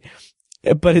flight.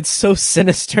 But it's so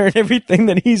sinister and everything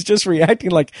that he's just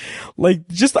reacting like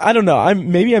just, I don't know.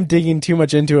 Maybe I'm digging too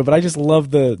much into it, but I just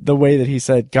love the way that he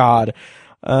said God,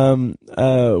 when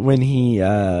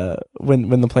the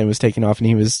plane was taking off and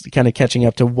he was kind of catching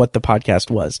up to what the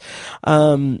podcast was.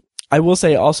 I will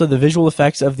say also the visual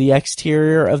effects of the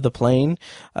exterior of the plane,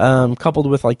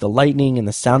 coupled with like the lightning and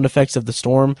the sound effects of the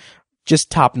storm,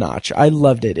 just top notch. I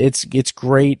loved it. It's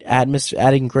great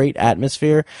adding great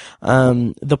atmosphere.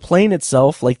 The plane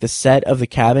itself, like the set of the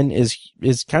cabin is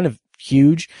kind of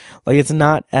huge. Like, it's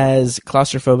not as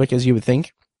claustrophobic as you would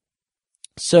think.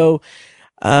 So,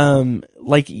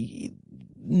 like,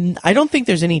 I don't think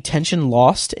there's any tension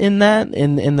lost in that,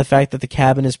 in the fact that the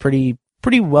cabin is pretty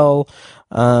well,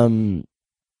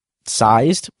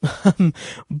 sized.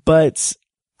 But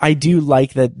I do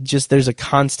like that just there's a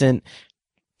constant,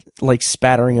 like,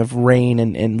 spattering of rain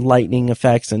and lightning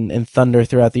effects and thunder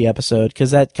throughout the episode,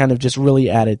 because that kind of just really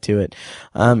added to it.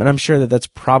 And I'm sure that's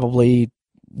probably,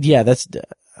 that's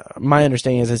my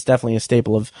understanding is it's definitely a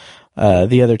staple of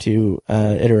the other two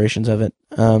iterations of it.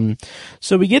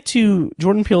 So we get to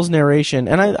Jordan Peele's narration,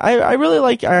 and I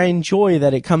really I enjoy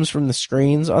that it comes from the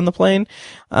screens on the plane.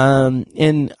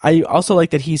 And I also like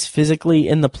that he's physically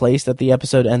in the place that the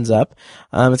episode ends up.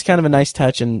 It's kind of a nice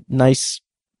touch and nice,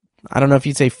 I don't know if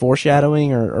you'd say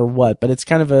foreshadowing or what, but it's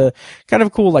kind of a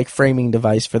cool, like, framing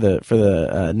device for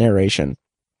the narration.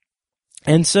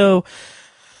 And so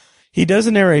he does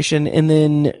a narration and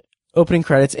then opening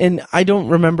credits. And I don't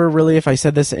remember really if I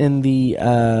said this in the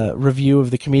review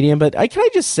of The Comedian, but can I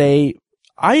just say,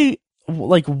 I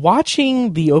like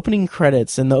watching the opening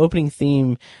credits and the opening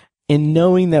theme and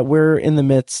knowing that we're in the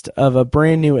midst of a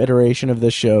brand new iteration of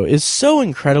this show is so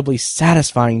incredibly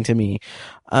satisfying to me.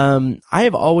 I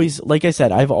have always, like I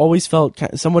said, I've always felt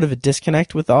somewhat of a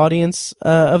disconnect with the audience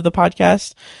of the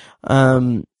podcast.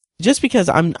 Just because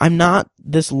I'm not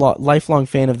this lifelong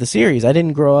fan of the series. I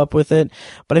didn't grow up with it,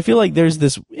 but I feel like there's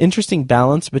this interesting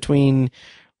balance between,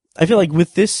 I feel like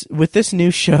with this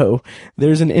new show,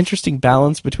 there's an interesting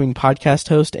balance between podcast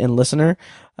host and listener,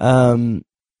 when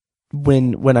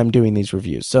I'm doing these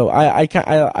reviews. So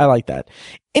I like that.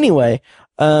 Anyway,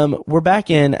 we're back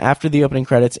in after the opening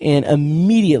credits, and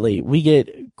immediately we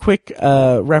get quick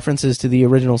references to the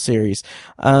original series.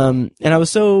 And I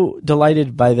was so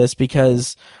delighted by this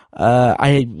because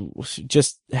I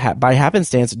just by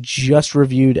happenstance just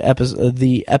reviewed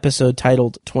the episode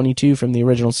titled 22 from the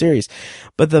original series.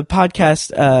 But the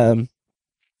podcast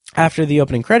after the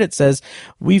opening credits says,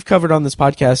 we've covered on this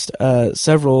podcast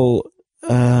several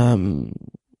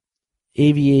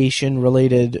aviation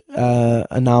related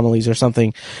anomalies or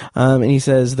something, and he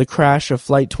says the crash of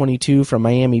Flight 22 from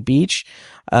Miami Beach,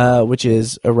 which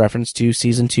is a reference to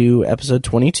season 2 episode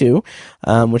 22,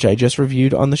 which I just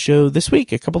reviewed on the show this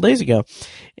week, a couple days ago.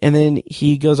 And then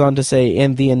he goes on to say,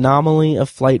 and the anomaly of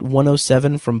Flight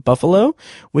 107 from Buffalo,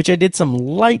 which I did some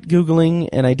light Googling,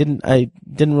 and I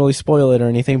didn't really spoil it or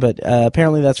anything, but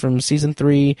apparently that's from season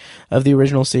 3 of the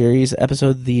original series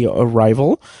episode The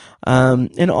Arrival.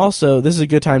 And also, this is a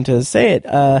good time to say it,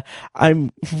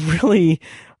 I'm really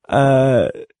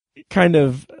kind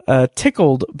of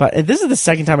tickled by, and this is the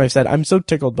second time I've said I'm so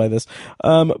tickled by this,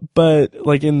 but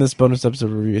like in this bonus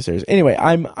episode review series. Anyway,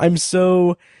 I'm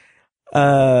so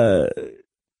I'm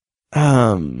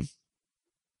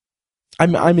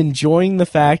enjoying the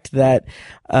fact that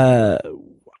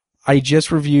I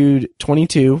just reviewed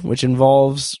 22, which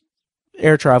involves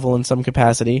air travel in some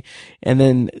capacity, and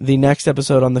then the next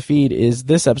episode on the feed is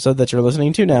this episode that you're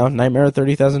listening to now, Nightmare at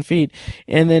 30,000 Feet,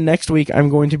 and then next week I'm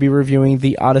going to be reviewing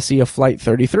the Odyssey of Flight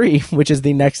 33, which is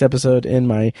the next episode in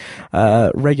my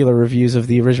regular reviews of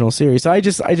the original series. So I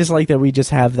just like that we just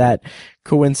have that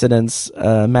coincidence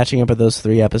matching up with those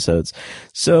 3 episodes.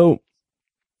 So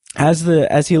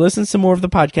as he listens to more of the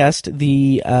podcast,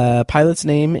 the pilot's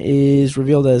name is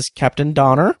revealed as Captain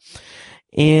Donner.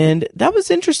 And that was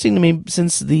interesting to me,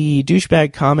 since the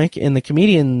douchebag comic and the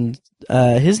comedian,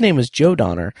 his name was Joe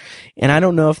Donner. And I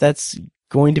don't know if that's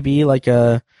going to be like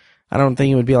I don't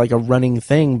think it would be like a running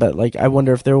thing, but like, I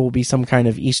wonder if there will be some kind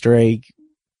of Easter egg,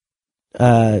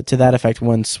 to that effect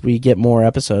once we get more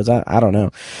episodes. I don't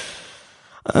know.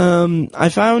 I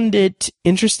found it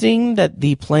interesting that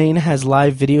the plane has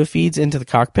live video feeds into the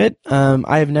cockpit.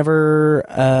 I have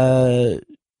never,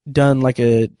 done like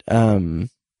a,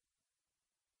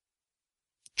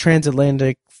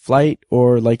 transatlantic flight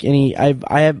or like any,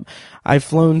 I've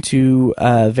flown to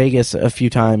Vegas a few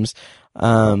times,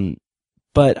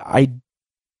 but I'd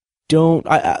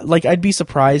be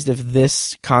surprised if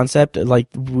this concept,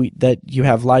 that you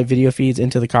have live video feeds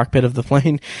into the cockpit of the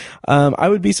plane, I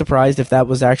would be surprised if that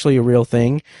was actually a real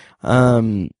thing.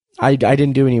 I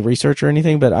didn't do any research or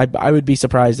anything, but I would be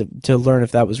surprised to learn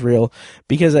if that was real,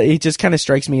 because it just kind of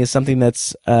strikes me as something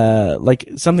that's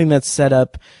something that's set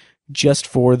up just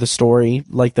for the story,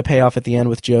 like the payoff at the end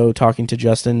with Joe talking to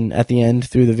Justin at the end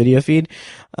through the video feed.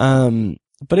 But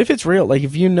if it's real, like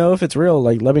if you know if it's real,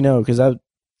 like let me know, because that's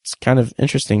kind of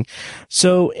interesting.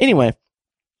 So anyway,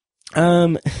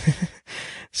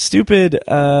 stupid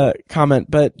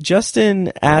comment, but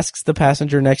Justin asks the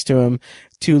passenger next to him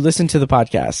to listen to the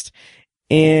podcast,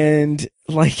 and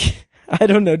like, I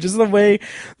don't know, just the way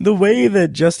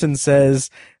that Justin says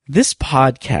this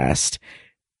podcast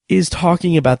is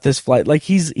talking about this flight, like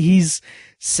he's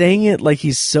saying it like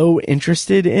he's so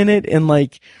interested in it, and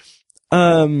like,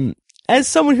 as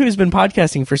someone who's been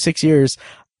podcasting for 6 years,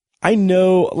 I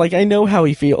know how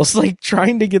he feels. Like,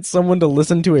 trying to get someone to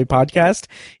listen to a podcast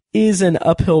is an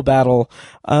uphill battle,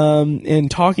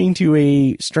 and talking to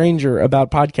a stranger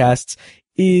about podcasts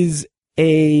is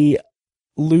a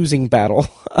losing battle.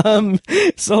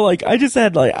 So like,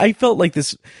 I felt like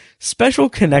this special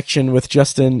connection with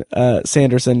Justin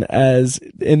Sanderson as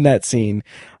in that scene.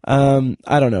 I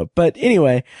don't know, but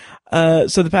anyway, so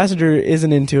the passenger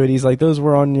isn't into it. He's like, those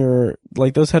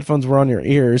headphones were on your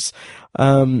ears.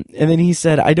 And then he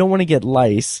said, I don't want to get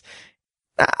lice.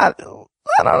 I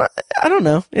don't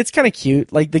know. It's kind of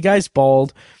cute. Like, the guy's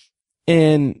bald,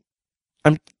 and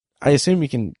I assume you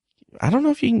can, I don't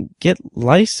know if you can get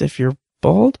lice if you're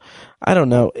bald. I don't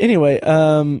know. Anyway,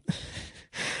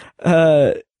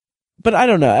 but I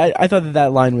don't know. I thought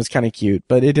that line was kind of cute,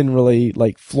 but it didn't really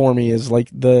like floor me as like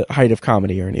the height of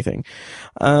comedy or anything.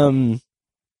 And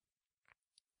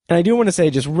I do want to say,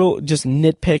 just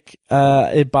nitpick,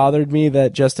 it bothered me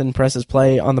that Justin presses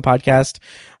play on the podcast,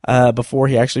 before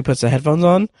he actually puts the headphones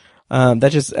on. That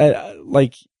just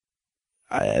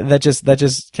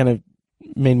kind of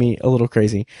made me a little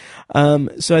crazy.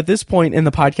 So at this point in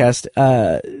the podcast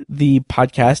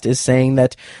is saying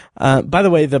that, by the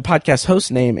way, the podcast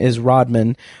host name is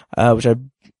Rodman, which I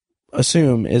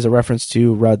assume is a reference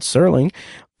to Rod Serling.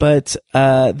 But,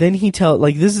 then he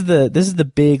this is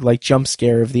the big, like, jump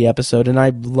scare of the episode, and I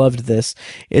loved this.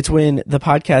 It's when the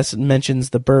podcast mentions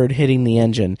the bird hitting the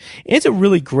engine. It's a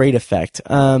really great effect.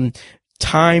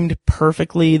 Timed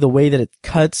perfectly, the way that it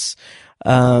cuts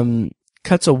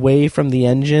away from the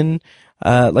engine.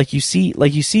 Like you see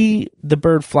the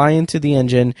bird fly into the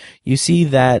engine, you see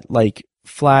that, like,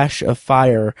 flash of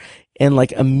fire, and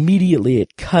like immediately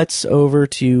it cuts over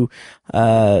to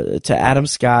Adam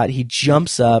Scott. He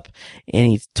jumps up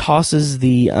and he tosses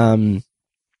the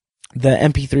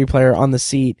MP3 player on the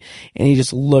seat, and he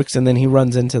just looks, and then he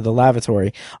runs into the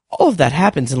lavatory. All of that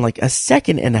happens in like a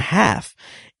second and a half,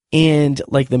 and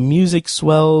like the music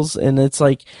swells, and it's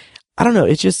like, I don't know,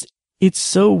 it's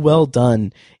so well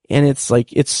done, and it's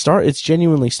like, it's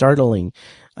genuinely startling.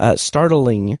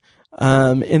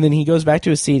 And then he goes back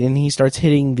to his seat, and he starts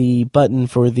hitting the button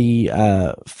for the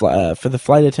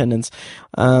flight attendants.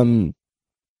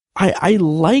 I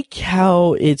like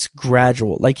how it's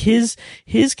gradual. Like his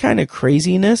kind of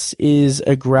craziness is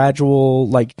a gradual,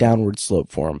 like, downward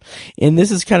slope for him. And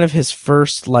this is kind of his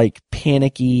first, like,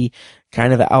 panicky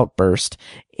kind of outburst.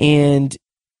 And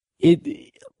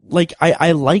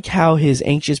I like how his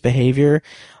anxious behavior,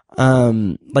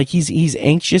 like he's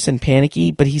anxious and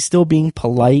panicky, but he's still being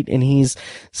polite, and he's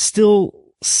still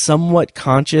somewhat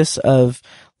conscious of,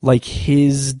 like,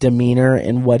 his demeanor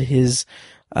and what his,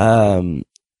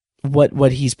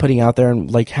 what he's putting out there,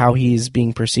 and, like, how he's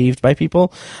being perceived by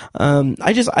people.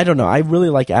 I don't know. I really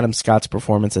like Adam Scott's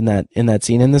performance in that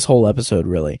scene, in this whole episode,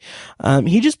 really.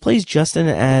 He just plays Justin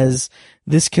as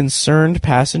this concerned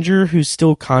passenger who's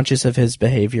still conscious of his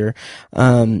behavior,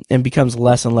 and becomes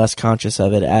less and less conscious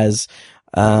of it as,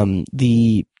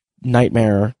 the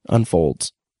nightmare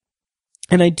unfolds.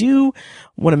 And I do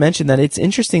want to mention that it's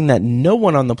interesting that no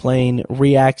one on the plane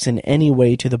reacts in any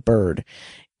way to the bird.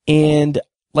 And,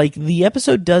 like, the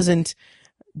episode doesn't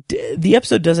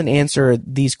answer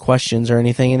these questions or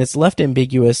anything, and it's left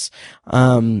ambiguous,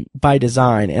 by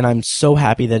design, and I'm so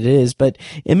happy that it is, but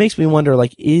it makes me wonder,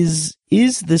 like, is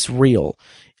this real?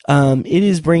 It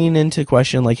is bringing into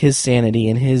question, like, his sanity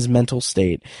and his mental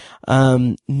state.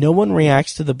 No one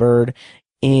reacts to the bird,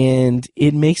 and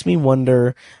it makes me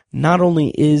wonder, not only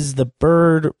is the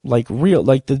bird, like, real,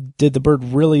 like, did the bird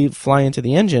really fly into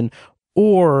the engine,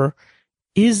 or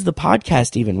is the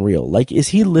podcast even real? Like, is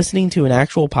he listening to an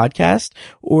actual podcast,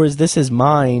 or is this his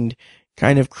mind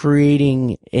kind of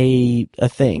creating a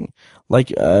thing,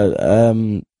 like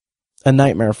a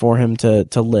nightmare for him to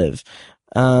live?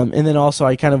 And then also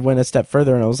I kind of went a step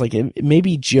further, and I was like,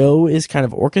 maybe Joe is kind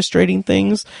of orchestrating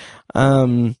things,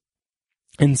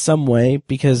 in some way,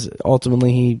 because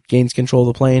ultimately he gains control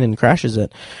of the plane and crashes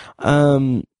it.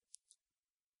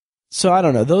 So I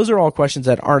don't know. Those are all questions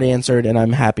that aren't answered, and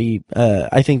I'm happy.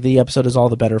 I think the episode is all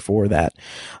the better for that.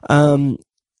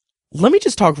 Let me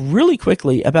just talk really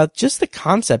quickly about just the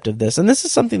concept of this. And this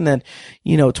is something that,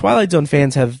 Twilight Zone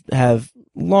fans have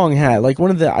long had. Like, one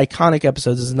of the iconic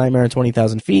episodes is Nightmare on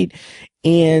 20,000 Feet,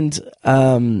 and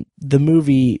the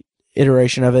movie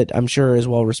iteration of it, I'm sure, is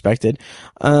well respected.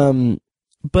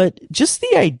 But just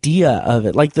the idea of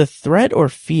it, like the threat or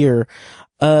fear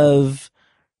of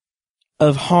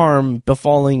harm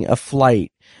befalling a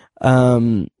flight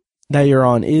that you're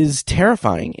on, is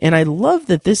terrifying. And I love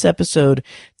that this episode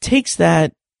takes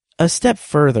that a step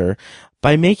further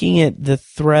by making the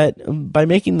threat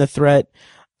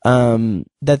that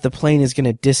the plane is going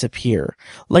to disappear.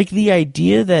 Like, the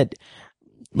idea that,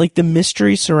 like, the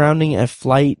mystery surrounding a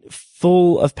flight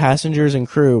full of passengers and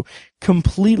crew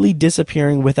completely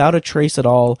disappearing without a trace at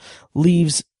all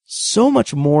leaves so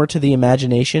much more to the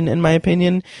imagination, in my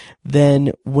opinion, than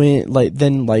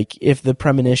if the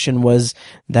premonition was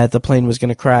that the plane was going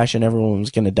to crash and everyone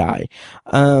was going to die.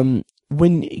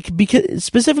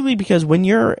 Specifically because when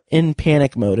you're in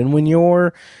panic mode, and when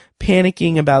you're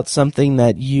panicking about something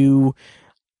that you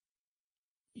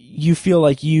feel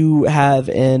like you have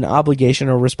an obligation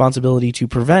or responsibility to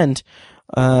prevent,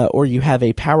 or you have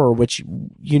a power which,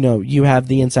 you have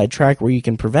the inside track where you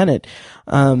can prevent it,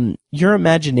 your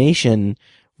imagination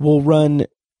will run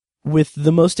with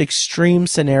the most extreme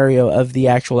scenario of the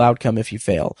actual outcome if you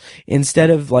fail. Instead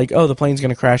of, like, oh, the plane's going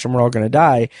to crash and we're all going to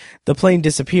die, the plane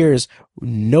disappears,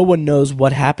 no one knows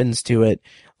what happens to it.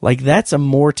 Like, that's a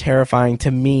more terrifying, to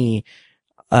me,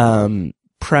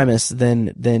 premise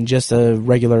than just a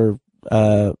regular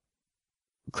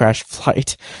crash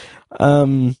flight.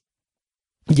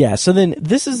 Yeah, so then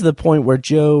this is the point where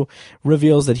Joe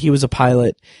reveals that he was a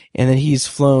pilot, and that he's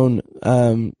flown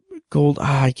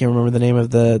I can't remember the name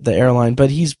of the airline, but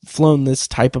he's flown this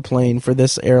type of plane for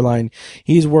this airline.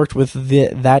 He's worked with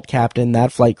that captain,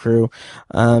 that flight crew,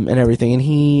 and everything. And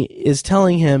he's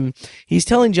telling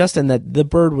Justin that the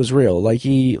bird was real.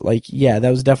 Yeah, that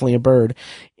was definitely a bird.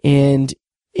 And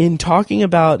in talking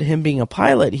about him being a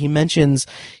pilot, he mentions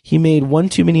he made one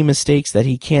too many mistakes that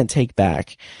he can't take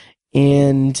back.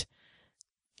 And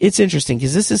it's interesting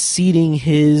because this is seeding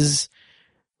his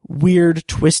weird,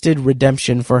 twisted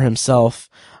redemption for himself.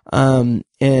 And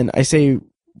I say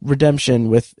redemption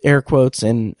with air quotes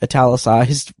and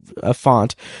italicized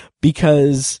font,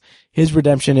 because his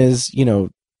redemption is,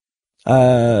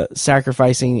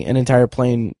 sacrificing an entire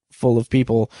plane full of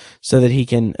people so that he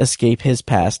can escape his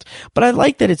past. But I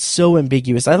like that it's so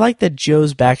ambiguous. I like that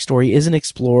Joe's backstory isn't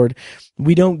explored.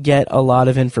 We don't get a lot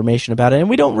of information about it, and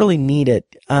we don't really need it.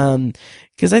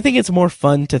 Because I think it's more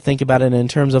fun to think about it in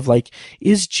terms of like,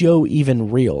 is Joe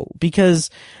even real? Because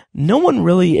no one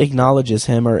really acknowledges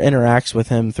him or interacts with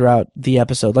him throughout the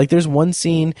episode. Like, there's one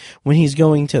scene when he's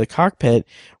going to the cockpit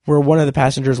where one of the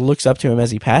passengers looks up to him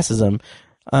as he passes him.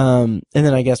 And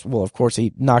then I guess, well, of course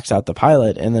he knocks out the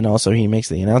pilot, and then also he makes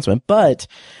the announcement. But,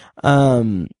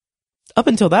 up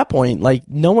until that point, like,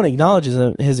 no one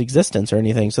acknowledges his existence or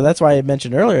anything. So that's why I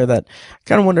mentioned earlier that I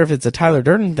kind of wonder if it's a Tyler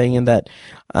Durden thing, and that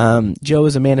Joe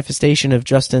is a manifestation of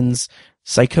Justin's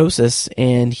psychosis,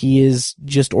 and he is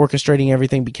just orchestrating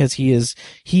everything because he is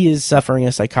suffering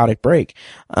a psychotic break.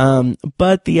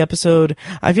 But the episode,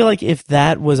 I feel like if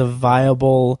that was a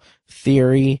viable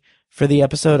theory for the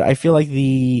episode, I feel like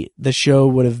the show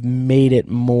would have made it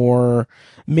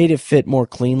fit more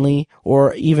cleanly,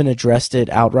 or even addressed it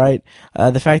outright.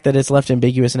 The fact that it's left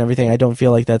ambiguous and everything, I don't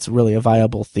feel like that's really a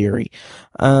viable theory.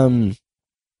 So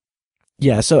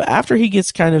after he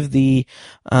gets kind of the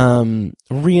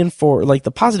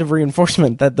the positive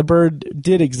reinforcement that the bird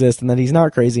did exist and that he's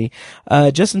not crazy,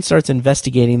 Justin starts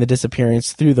investigating the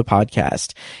disappearance through the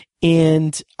podcast.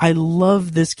 And I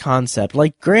love this concept.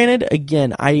 Like, granted,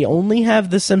 again, I only have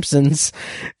The Simpsons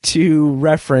to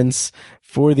reference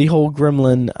for the whole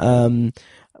gremlin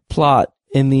plot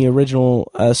in the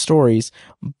original stories,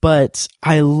 but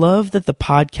I love that the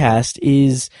podcast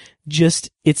is just,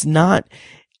 it's not,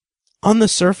 on the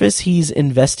surface, he's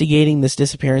investigating this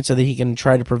disappearance so that he can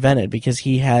try to prevent it, because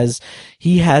he has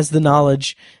the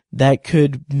knowledge that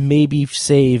could maybe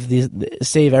save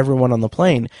everyone on the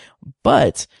plane.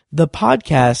 But the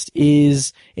podcast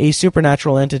is a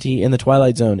supernatural entity in the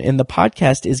Twilight Zone, and the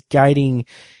podcast is guiding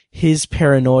his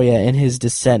paranoia and his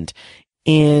descent.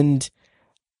 And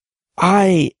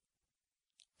I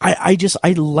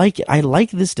like it. I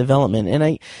like this development,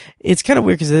 and it's kind of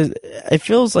weird because it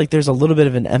feels like there's a little bit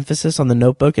of an emphasis on the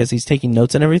notebook as he's taking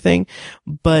notes and everything,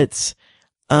 but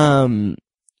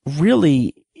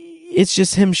really, it's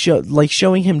just him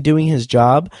showing him doing his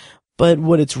job. But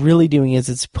what it's really doing is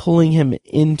it's pulling him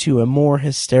into a more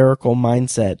hysterical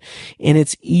mindset, and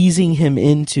it's easing him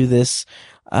into this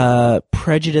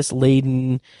prejudice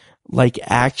laden like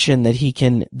action that he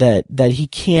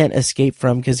can't escape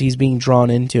from because he's being drawn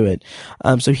into it.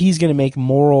 So he's going to make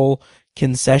moral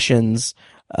concessions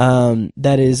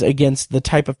that is against the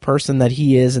type of person that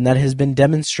he is, and that has been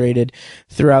demonstrated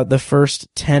throughout the first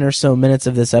 10 or so minutes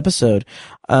of this episode.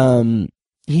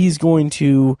 He's going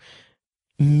to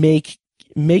make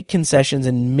concessions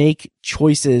and make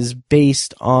choices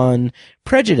based on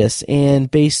prejudice and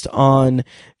based on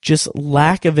just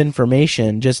lack of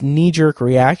information, just knee-jerk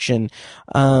reaction.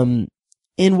 And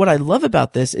what I love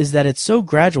about this is that it's so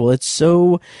gradual. It's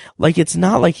so, like, it's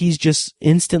not like he's just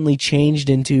instantly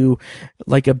changed into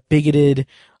like a bigoted,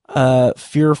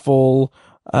 fearful,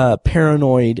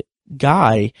 paranoid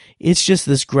guy. It's just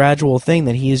this gradual thing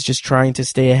that he is just trying to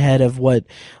stay ahead of what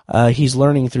he's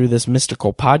learning through this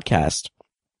mystical podcast.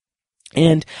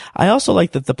 And I also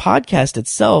like that the podcast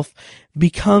itself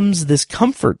becomes this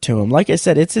comfort to him. Like I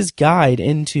said, it's his guide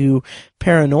into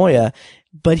paranoia,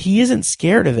 but he isn't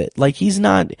scared of it. He's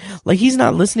not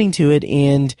listening to it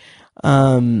and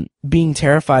being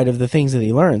terrified of the things that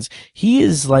he learns. He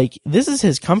is like, this is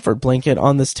his comfort blanket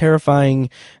on this terrifying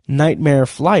nightmare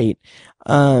flight.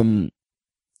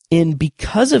 And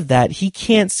because of that, he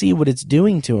can't see what it's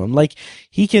doing to him. Like,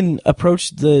 he can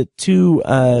approach the two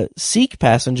Sikh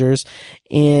passengers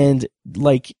and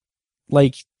like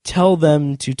tell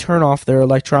them to turn off their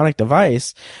electronic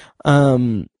device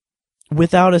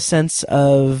without a sense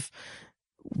of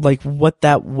like what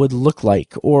that would look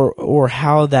like, or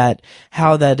how that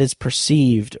is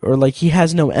perceived, or like he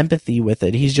has no empathy with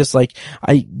it. He's just like,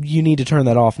 you need to turn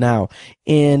that off now.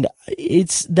 And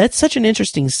that's such an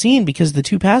interesting scene, because the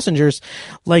two passengers,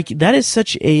 like, that is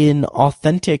such an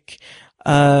authentic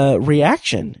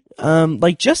reaction.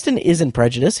 Like, Justin isn't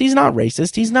prejudiced. He's not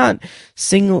racist. He's not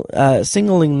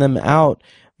singling them out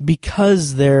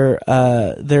because they're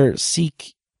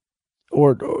Sikh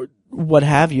or what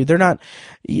have you.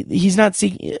 He's not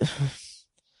seeking,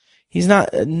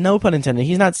 no pun intended,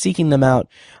 he's not seeking them out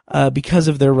because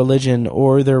of their religion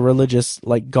or their religious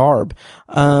like garb.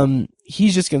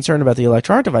 He's just concerned about the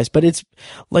electronic device. But it's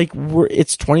like,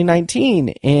 it's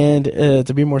 2019, and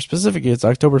to be more specific, it's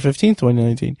October 15th,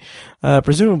 2019,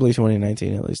 presumably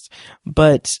 2019 at least.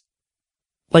 But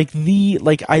I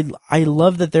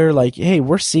love that they're like, hey,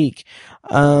 we're Sikh,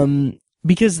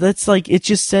 because that's like, it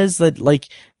just says that like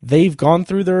they've gone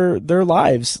through their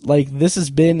lives. Like this has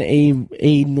been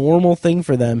a normal thing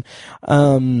for them.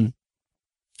 And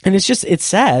it's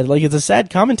sad. Like it's a sad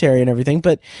commentary and everything,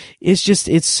 but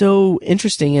it's so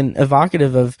interesting and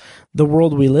evocative of the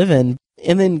world we live in.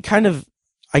 And then kind of,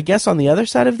 I guess on the other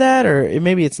side of that, or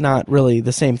maybe it's not really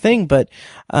the same thing, but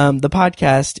the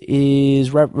podcast is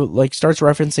starts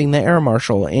referencing the air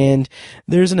marshal, and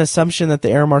there's an assumption that the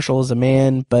air marshal is a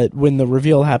man, but when the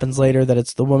reveal happens later that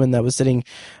it's the woman that was sitting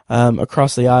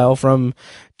across the aisle from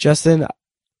Justin,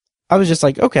 I was just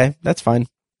like, okay, that's fine.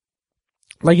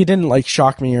 Like it didn't like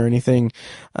shock me or anything.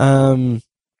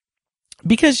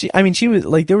 Because she was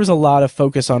like, there was a lot of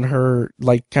focus on her,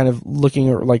 like kind of looking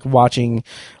or like watching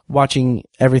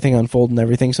everything unfold and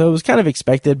everything. So it was kind of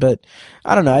expected, but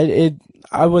I don't know.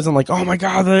 I wasn't like, oh my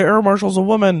God, the air marshal's a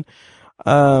woman,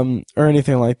 or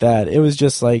anything like that. It was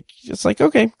just like,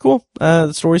 okay, cool.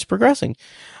 The story's progressing.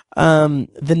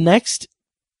 The next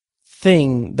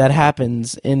thing that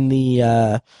happens in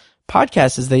the,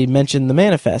 podcast is they mention the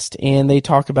manifest, and they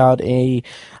talk about a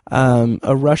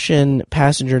Russian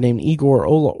passenger named Igor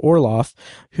Orlov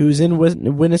who's in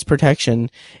witness protection,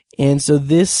 and so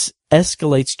this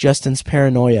escalates Justin's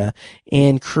paranoia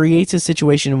and creates a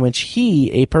situation in which he,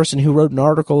 a person who wrote an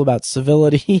article about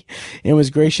civility and was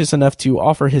gracious enough to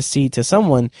offer his seat to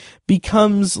someone,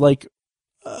 becomes like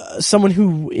someone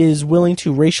who is willing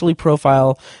to racially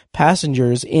profile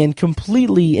passengers and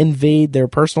completely invade their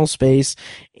personal space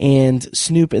and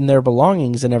snoop in their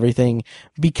belongings and everything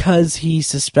because he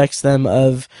suspects them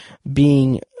of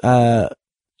being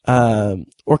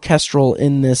orchestral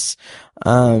in this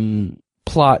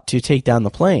plot to take down the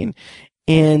plane.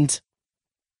 And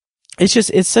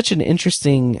it's such an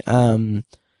interesting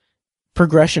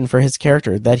progression for his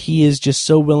character that he is just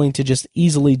so willing to just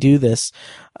easily do this,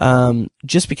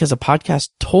 just because a podcast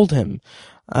told him,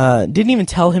 didn't even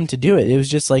tell him to do it. It was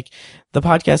just like the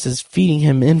podcast is feeding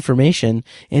him information,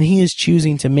 and he is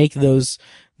choosing to make those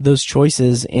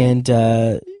choices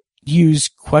and use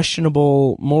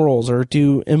questionable morals or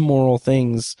do immoral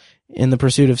things in the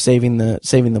pursuit of saving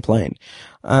the plane.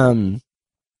 I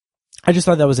just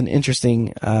thought that was an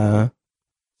interesting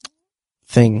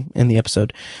thing in the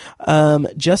episode.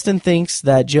 Justin thinks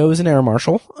that Joe is an air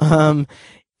marshal.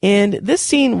 And this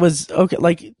scene was okay.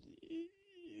 Like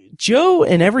Joe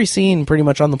in every scene pretty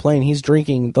much on the plane, he's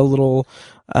drinking the little,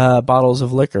 bottles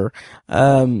of liquor.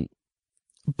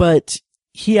 But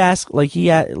he asks,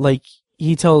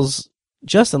 he tells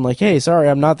Justin, like, hey, sorry,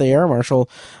 I'm not the air marshal.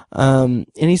 And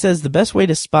he says the best way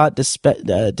to spot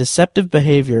deceptive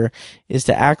behavior is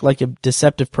to act like a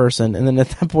deceptive person. And then at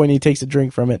that point, he takes a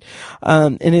drink from it.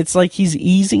 And it's like he's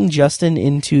easing Justin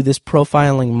into this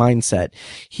profiling mindset.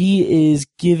 He is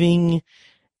giving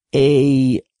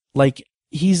he's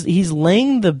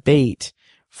laying the bait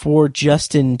for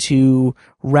Justin to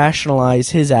rationalize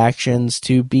his actions,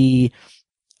 to be,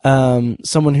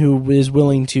 someone who is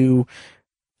willing to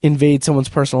invade someone's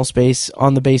personal space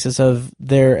on the basis of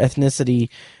their ethnicity,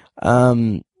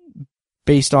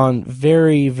 based on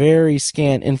very, very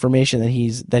scant information that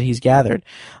he's gathered.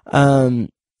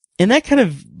 And that kind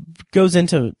of goes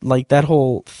into like that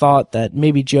whole thought that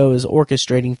maybe Joe is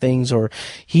orchestrating things, or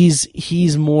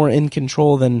he's more in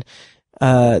control than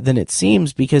it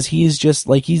seems, because he's just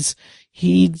like,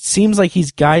 he seems like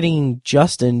he's guiding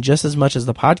Justin just as much as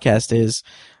the podcast is,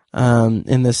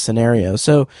 in this scenario.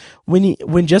 So when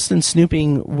Justin's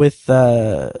snooping in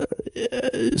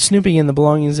the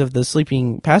belongings of the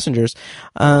sleeping passengers,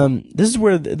 this is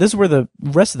where the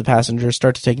rest of the passengers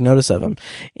start to take notice of him.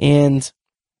 And,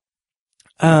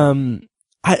 I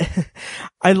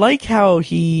like how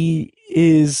he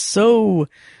is so,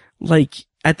 like,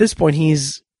 at this point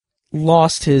he's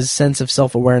lost his sense of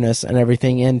self-awareness and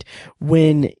everything. And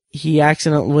when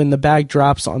the bag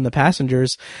drops on the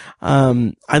passengers,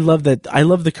 I love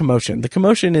the commotion. The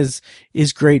commotion is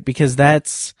great because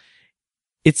it's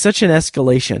such an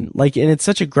escalation, like, and it's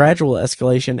such a gradual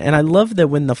escalation. And I love that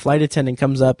when the flight attendant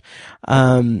comes up,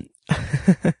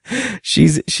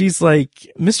 she's like,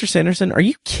 Mr. Sanderson, are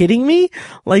you kidding me?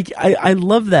 Like, I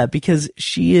love that because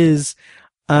she is,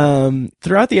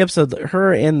 throughout the episode,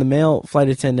 her and the male flight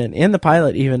attendant and the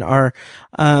pilot even are,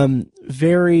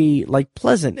 very like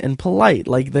pleasant and polite,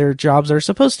 like their jobs are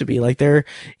supposed to be, like they're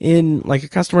in like a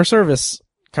customer service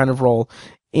kind of role.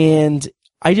 And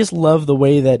I just love the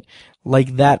way that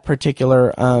like that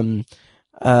particular,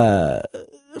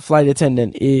 flight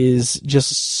attendant is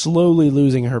just slowly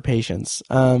losing her patience.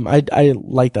 I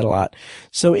like that a lot.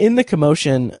 So in the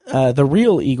commotion, the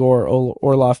real Igor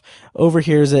Orlov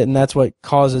overhears it, and that's what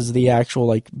causes the actual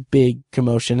like big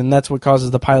commotion, and that's what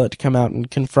causes the pilot to come out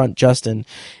and confront Justin,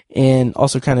 and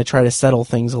also kind of try to settle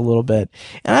things a little bit.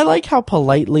 And I like how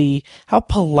politely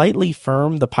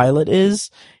firm the pilot is,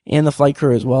 and the flight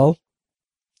crew as well.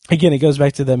 Again, it goes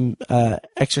back to them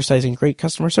exercising great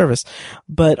customer service,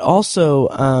 but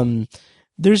also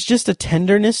there's just a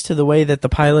tenderness to the way that the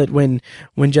pilot, when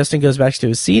Justin goes back to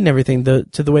his seat and everything,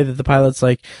 to the way that the pilot's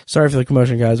like, "Sorry for the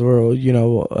commotion, guys.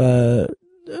 We're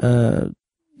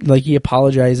like he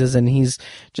apologizes, and he's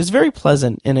just very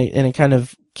pleasant in a kind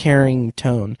of caring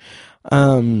tone.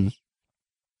 And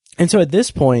so at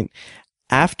this point,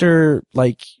 after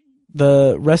like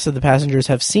the rest of the passengers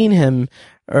have seen him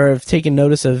or have taken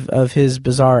notice of his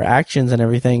bizarre actions and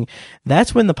everything,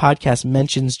 that's when the podcast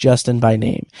mentions Justin by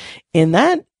name. And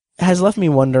that has left me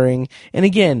wondering, and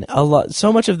again,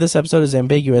 so much of this episode is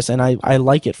ambiguous, and I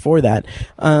like it for that.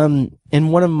 And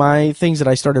one of my things that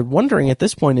I started wondering at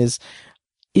this point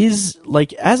is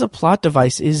like, as a plot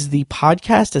device, is the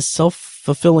podcast a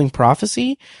self-fulfilling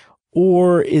prophecy,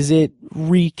 or is it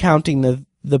recounting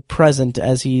the present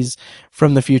as he's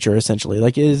from the future, essentially?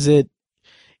 Like, is it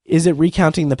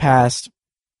recounting the past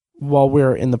while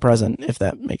we're in the present, if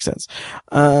that makes sense?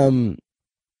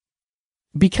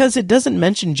 Because it doesn't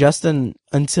mention Justin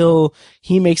until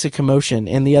he makes a commotion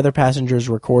and the other passengers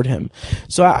record him.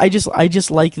 So I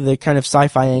just like the kind of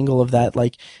sci-fi angle of that.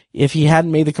 Like, if he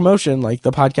hadn't made the commotion, like,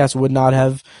 the podcast would not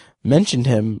have mentioned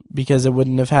him because it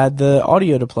wouldn't have had the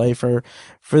audio to play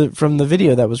from the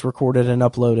video that was recorded and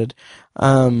uploaded.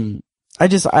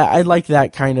 I like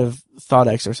that kind of thought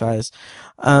exercise.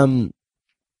 So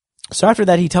after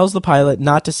that, he tells the pilot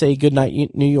not to say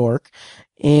goodnight New York,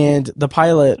 and the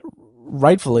pilot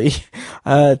rightfully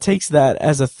takes that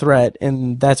as a threat,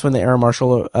 and that's when the air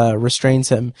marshal restrains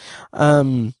him.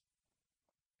 I'm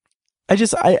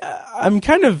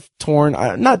kind of torn,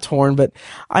 not torn, but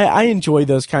I enjoy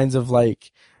those kinds of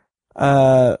like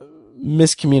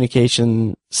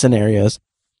miscommunication scenarios,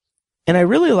 and I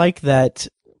really like that.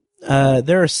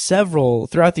 There are several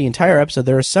throughout the entire episode.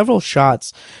 There are several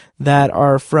shots that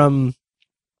are from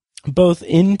both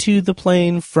into the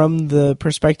plane, from the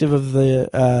perspective of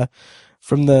the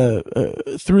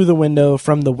through the window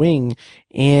from the wing,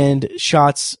 and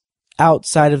shots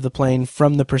outside of the plane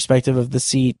from the perspective of the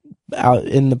seat out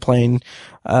in the plane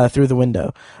through the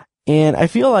window. And I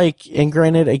feel like, and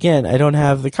granted, again, I don't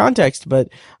have the context, but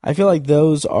I feel like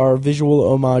those are visual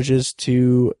homages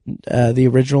to the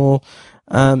original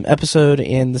episode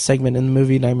and the segment in the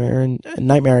movie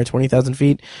Nightmare at 20,000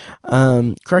 Feet.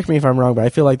 Correct me if I'm wrong, but I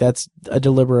feel like that's a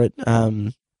deliberate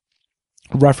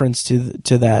reference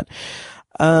to that.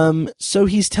 So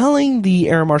he's telling the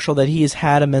air marshal that he has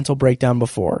had a mental breakdown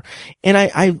before. And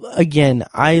I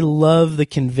love the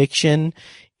conviction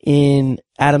in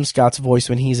Adam Scott's voice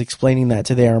when he's explaining that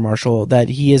to the air marshal, that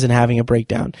he isn't having a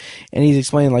breakdown. And he's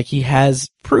explaining like he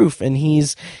has proof, and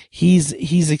he's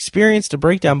experienced a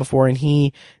breakdown before, and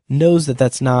he knows that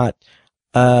that's not,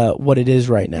 what it is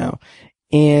right now.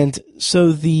 And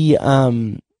so the,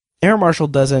 air marshal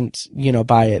doesn't,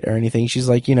 buy it or anything. She's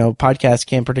like, podcasts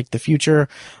can't predict the future.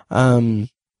 We're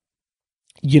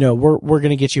going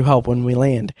to get you help when we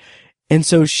land. And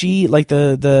so she, like,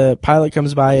 the pilot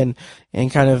comes by and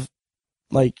kind of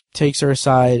like takes her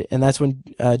aside. And that's when,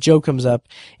 Joe comes up.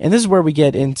 And this is where we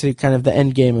get into kind of the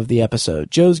end game of the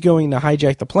episode. Joe's going to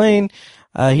hijack the plane.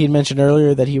 He had mentioned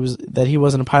earlier that he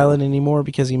wasn't a pilot anymore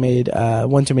because he made,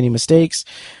 one too many mistakes.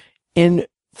 And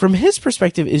from his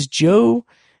perspective,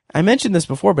 I mentioned this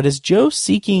before, but is Joe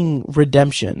seeking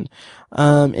redemption?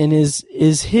 And is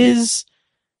his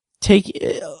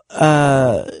taking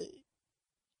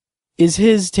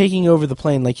over the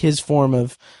plane like his form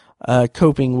of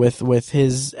coping with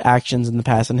his actions in the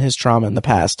past and his trauma in the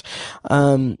past?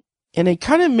 And it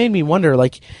kind of made me wonder,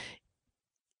 like,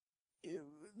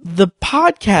 the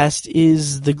podcast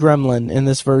is the gremlin in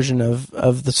this version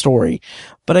of the story,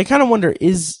 but I kind of wonder,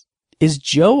 is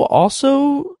Joe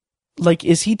also, like,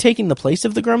 is he taking the place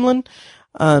of the gremlin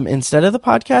instead of the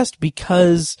podcast,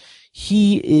 because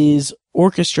he is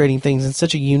orchestrating things in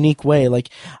such a unique way? Like,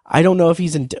 I don't know if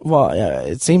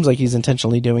it seems like he's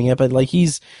intentionally doing it, but like,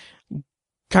 he's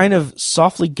kind of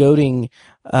softly goading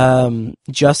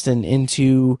Justin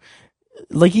into,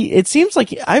 like, it seems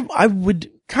like I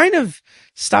would kind of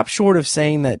stop short of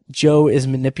saying that Joe is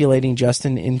manipulating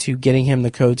Justin into getting him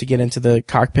the code to get into the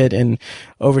cockpit and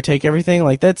overtake everything.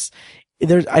 Like,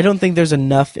 I don't think there's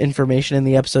enough information in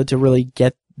the episode to really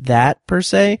get that per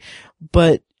se,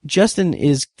 but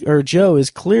Joe is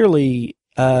clearly,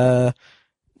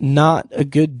 not a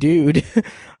good dude.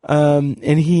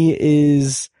 And he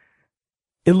is,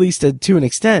 at least to an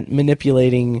extent,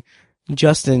 manipulating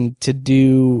Justin to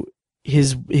do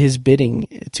his bidding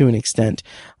to an extent.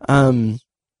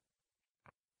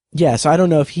 Yeah, so I don't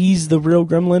know if he's the real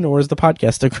gremlin or is the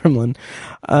podcast a gremlin.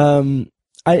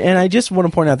 I just want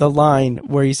to point out the line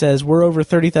where he says, "We're over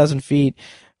 30,000 feet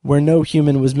where no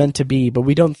human was meant to be, but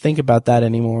we don't think about that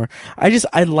anymore."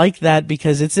 I like that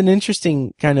because it's an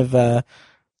interesting kind of,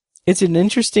 it's an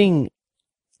interesting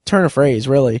turn of phrase,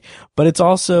 really, but it's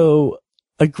also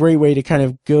a great way to kind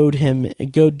of goad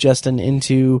Justin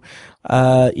into,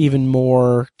 even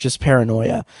more just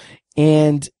paranoia.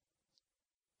 And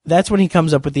that's when he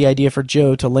comes up with the idea for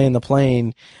Joe to land the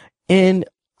plane. And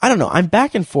I don't know, I'm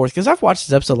back and forth because I've watched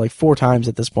this episode like 4 times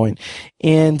at this point.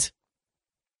 And,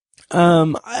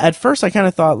 at first I kind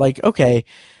of thought like, okay,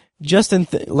 Justin,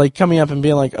 like coming up and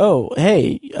being like, "Oh,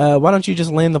 hey, why don't you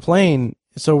just land the plane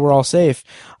so we're all safe?"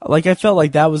 Like, I felt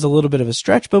like that was a little bit of a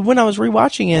stretch, but when I was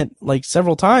rewatching it like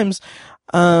several times,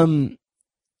 I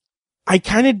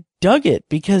kind of dug it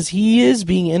because he is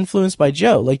being influenced by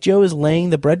Joe. Like, Joe is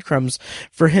laying the breadcrumbs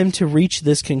for him to reach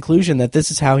this conclusion that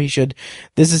this is how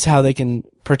they can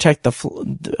protect the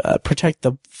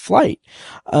flight.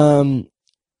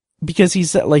 Because he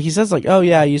says, "Oh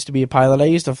yeah, I used to be a pilot. I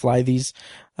used to fly these,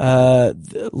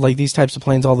 like these types of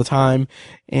planes all the time."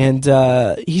 And,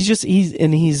 he's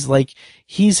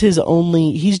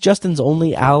Justin's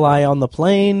only ally on the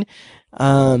plane.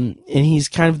 And he's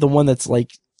kind of the one that's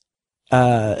like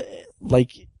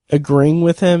agreeing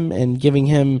with him and giving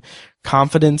him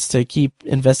confidence to keep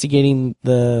investigating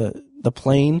the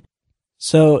plane.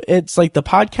 So it's like the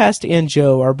podcast and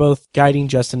Joe are both guiding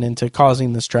Justin into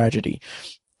causing this tragedy.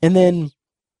 And then,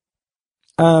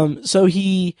 so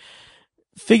he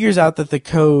figures out that the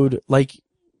code, like,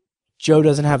 Joe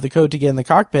doesn't have the code to get in the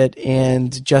cockpit,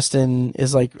 and Justin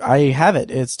is like, "I have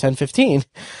it. It's 10:15.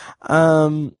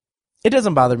 It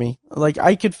doesn't bother me. Like,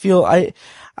 I feel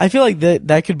like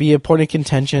that could be a point of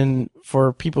contention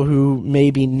for people who may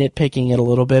be nitpicking it a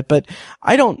little bit, but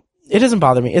it doesn't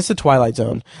bother me. It's the Twilight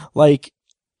Zone. Like,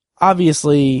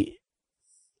 obviously,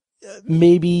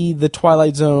 maybe the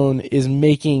Twilight Zone is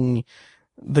making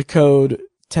the code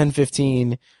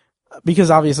 10:15 because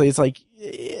obviously it's like,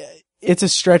 it's a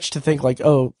stretch to think like,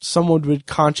 oh, someone would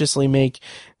consciously make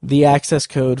the access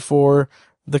code for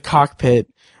the cockpit,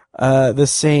 the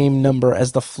same number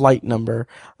as the flight number.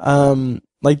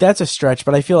 Like, that's a stretch,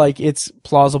 but I feel like it's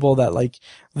plausible that like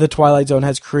the Twilight Zone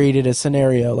has created a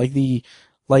scenario like the,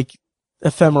 like,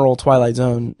 ephemeral Twilight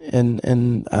Zone and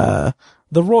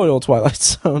the Royal Twilight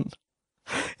Zone.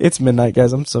 It's midnight,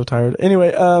 guys. I'm so tired.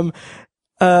 Anyway,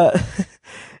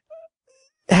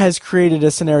 has created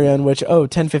a scenario in which,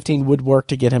 10:15 would work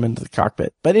to get him into the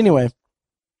cockpit. But anyway,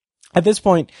 at this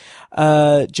point,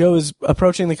 Joe is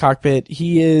approaching the cockpit.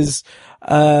 He is,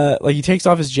 like, he takes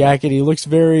off his jacket. He looks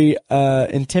very,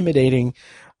 intimidating.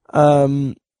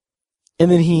 And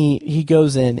then he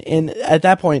goes in, and at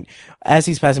that point, as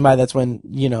he's passing by, that's when,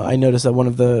 I noticed that one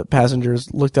of the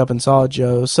passengers looked up and saw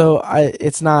Joe. So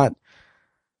it's not,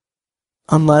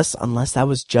 unless that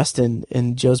was Justin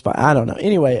in Joe's body. I don't know.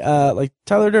 Anyway, like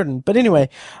Tyler Durden. But anyway,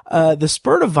 the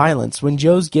spurt of violence when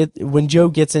Joe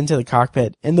gets into the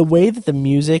cockpit, and the way that the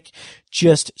music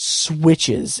just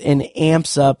switches and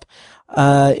amps up,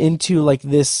 into like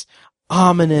this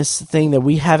ominous thing that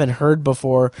we haven't heard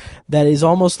before, that is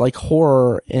almost like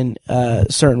horror in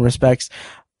certain respects.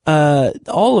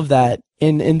 All of that,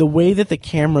 in the way that the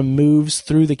camera moves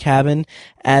through the cabin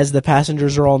as the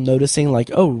passengers are all noticing,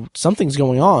 like, oh, something's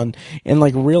going on, and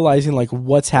like realizing like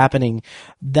what's happening,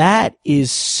 that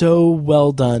is so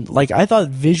well done. Like, I thought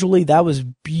visually that was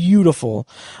beautiful,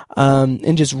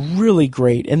 and just really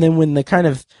great. And then when the kind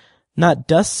of, not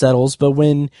dust settles, but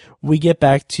when we get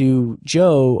back to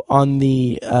Joe on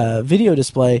the video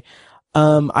display,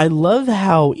 I love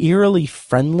how eerily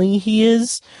friendly he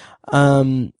is.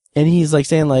 And he's like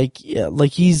saying like, yeah,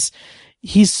 like he's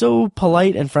so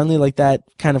polite and friendly, like that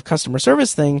kind of customer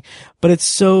service thing, but it's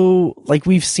so, like,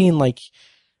 we've seen like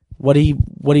what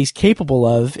he's capable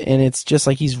of, and it's just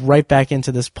like he's right back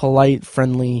into this polite,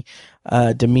 friendly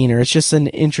demeanor. It's just an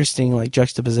interesting like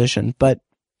juxtaposition. But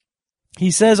he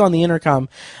says on the intercom,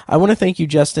 "I want to thank you,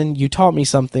 Justin. You taught me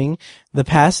something. The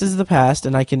past is the past,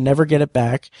 and I can never get it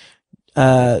back."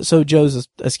 So Joe's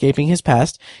escaping his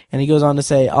past, and he goes on to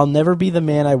say, "I'll never be the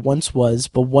man I once was,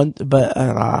 but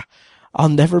I'll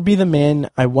never be the man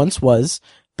I once was,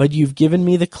 but you've given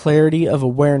me the clarity of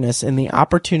awareness and the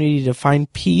opportunity to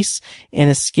find peace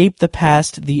and escape the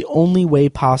past the only way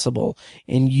possible,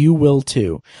 and you will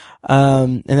too.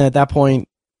 And at that point,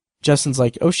 Justin's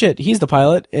like, oh shit, he's the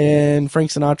pilot, and Frank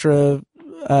Sinatra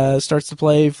starts to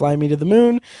play Fly Me to the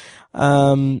Moon.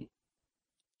 And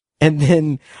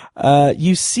then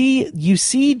you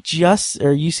see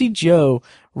Joe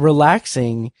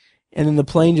relaxing, and then the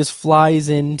plane just flies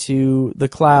into the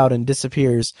cloud and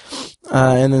disappears,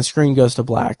 and then the screen goes to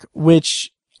black.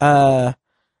 Which so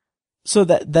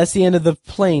that's the end of the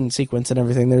plane sequence and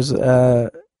everything. There's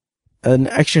an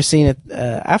extra scene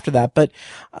after that, but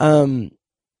I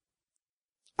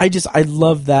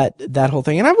love that whole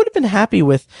thing, and I would have been happy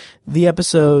with the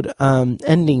episode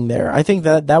ending there. I think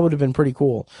that would have been pretty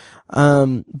cool.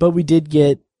 But we did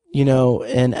get,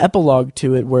 an epilogue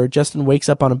to it where Justin wakes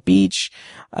up on a beach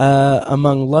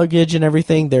among luggage and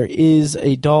everything. There is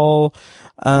a doll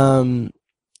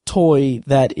toy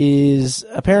that is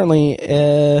apparently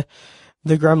the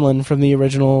gremlin from the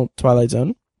original Twilight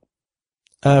Zone,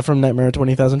 from Nightmare at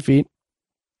 20,000 Feet.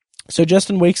 So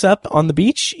Justin wakes up on the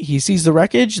beach, he sees the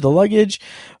wreckage, the luggage,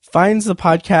 finds the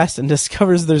podcast, and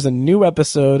discovers there's a new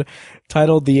episode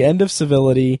titled The End of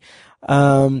Civility,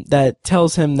 that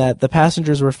tells him that the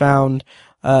passengers were found,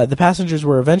 the passengers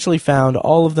were eventually found,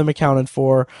 all of them accounted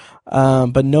for,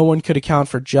 but no one could account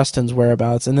for Justin's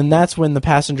whereabouts. And then that's when the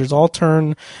passengers all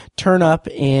turn up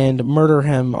and murder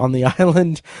him on the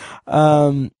island.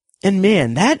 And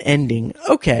man, that ending,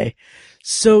 okay.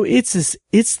 So it's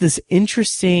this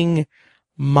interesting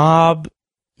mob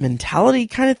mentality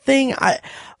kind of thing.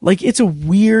 It's a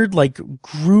weird,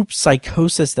 group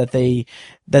psychosis that they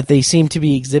seem to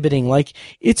be exhibiting.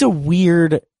 It's a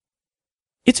weird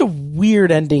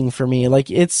ending for me.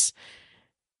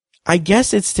 I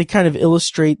guess it's to kind of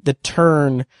illustrate the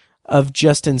turn of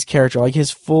Justin's character, his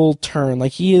full turn.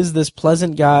 He is this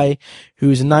pleasant guy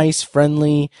who's nice,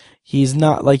 friendly. He's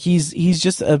not he's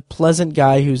just a pleasant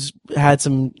guy who's had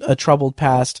a troubled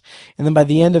past. And then by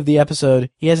the end of the episode,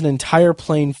 he has an entire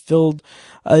plane load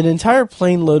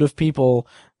of people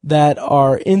that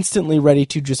are instantly ready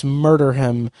to just murder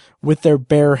him with their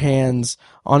bare hands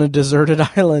on a deserted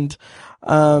island.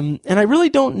 And I really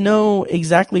don't know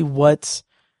exactly what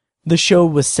the show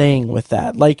was saying with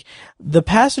that. The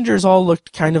passengers all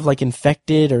looked kind of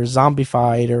infected or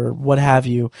zombified or what have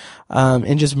you,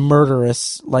 and just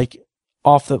murderous,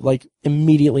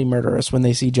 immediately murderous when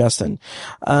they see Justin.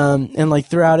 And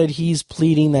throughout it, he's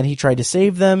pleading that he tried to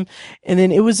save them. And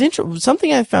then it was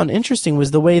something I found interesting was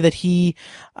the way that he's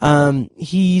kind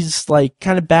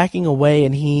of backing away,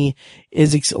 and he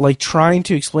is trying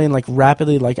to explain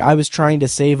rapidly, I was trying to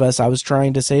save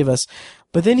us.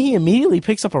 But then he immediately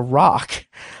picks up a rock,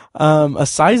 a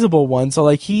sizable one. So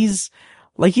he's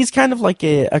kind of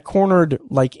a cornered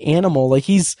animal.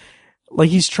 He's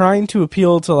trying to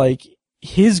appeal to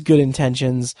his good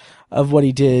intentions of what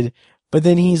he did. But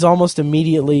then he's almost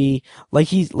immediately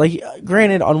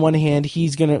granted, on one hand,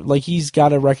 he's got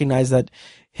to recognize that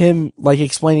him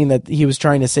explaining that he was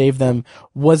trying to save them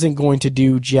wasn't going to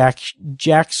do jack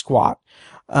squat.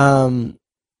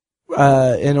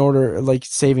 In order,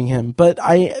 saving him. But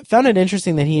I found it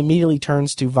interesting that he immediately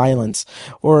turns to violence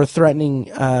or threatening,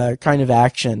 kind of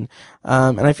action.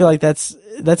 And I feel that's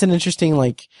an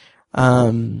interesting,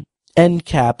 end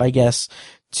cap, I guess,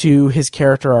 to his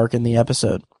character arc in the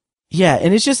episode. Yeah,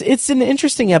 and it's an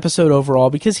interesting episode overall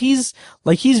because he's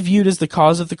viewed as the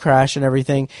cause of the crash and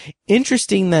everything.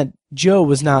 Interesting that Joe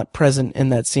was not present in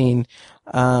that scene,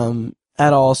 at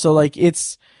all. So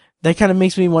that kind of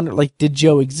makes me wonder, did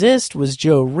Joe exist? Was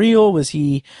Joe real? Was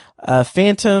he a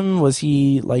phantom? Was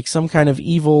he some kind of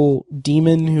evil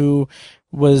demon who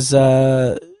was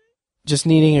just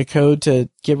needing a code to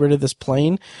get rid of this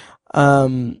plane?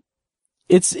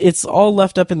 It's all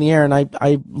left up in the air, and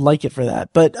I like it for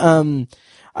that. But I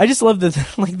just love that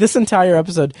this entire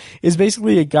episode is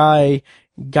basically a guy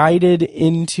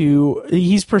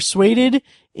he's persuaded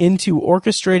into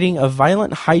orchestrating a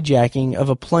violent hijacking of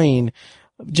a plane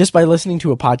just by listening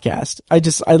to a podcast. I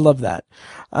love that.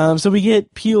 So we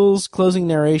get Peele's closing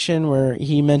narration where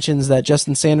he mentions that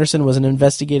Justin Sanderson was an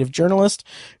investigative journalist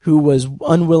who was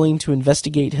unwilling to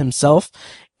investigate himself.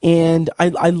 And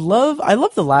I love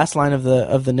the last line of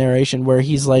the narration where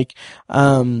he's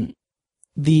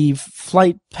the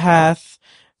flight path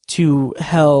to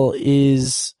hell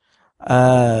is,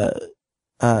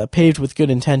 paved with good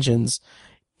intentions.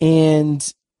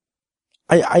 And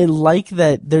I like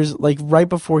that there's right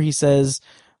before he says,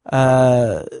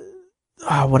 whatever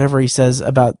he says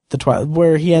about the Twilight,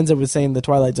 where he ends up with saying the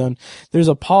Twilight Zone, there's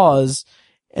a pause,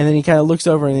 and then he kind of looks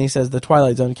over and he says the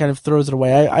Twilight Zone, kind of throws it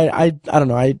away. I don't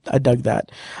know. I dug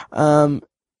that.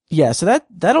 Yeah, so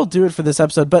that'll do it for this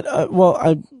episode. But,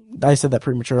 I said that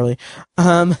prematurely.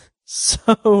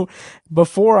 So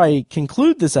before I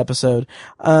conclude this episode,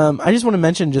 I just want to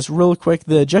mention just real quick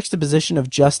the juxtaposition of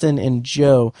Justin and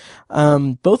Joe.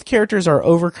 Both characters are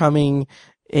overcoming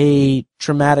a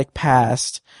traumatic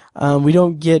past. We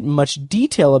don't get much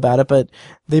detail about it, but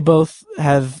they both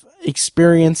have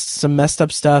experienced some messed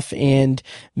up stuff and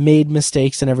made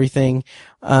mistakes and everything.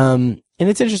 And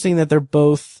it's interesting that they're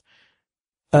both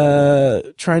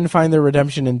trying to find their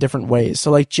redemption in different ways.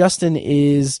 So like Justin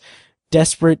is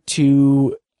desperate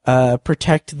to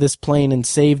protect this plane and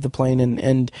save the plane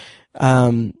and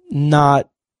not,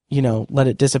 let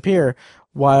it disappear,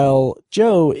 while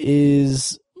Joe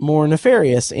is more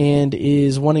nefarious and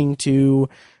is wanting to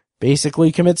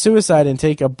basically commit suicide and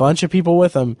take a bunch of people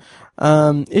with him.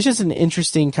 It's just an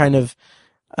interesting kind of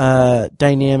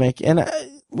dynamic, and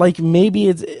maybe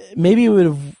it would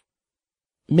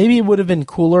have been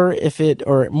cooler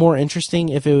or more interesting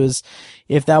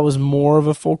if that was more of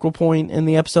a focal point in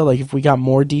the episode, like if we got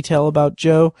more detail about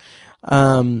Joe.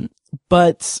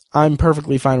 But I'm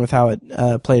perfectly fine with how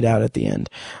it played out at the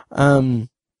end.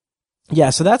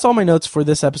 Yeah, so that's all my notes for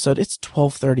this episode. It's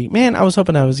 12:30. Man, I was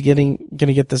hoping I was gonna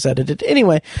get this edited.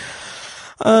 Anyway,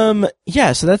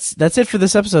 yeah, so that's it for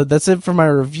this episode. That's it for my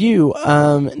review.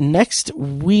 Next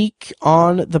week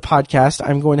on the podcast,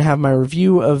 I'm going to have my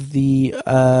review of the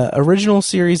original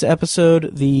series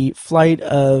episode, the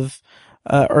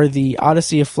the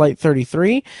Odyssey of Flight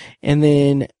 33, and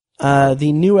then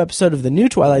the new episode of the new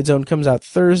Twilight Zone comes out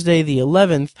Thursday, the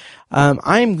 11th.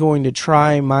 I'm going to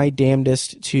try my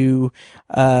damnedest to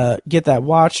get that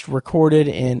watched, recorded,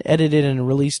 and edited and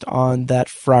released on that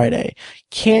Friday.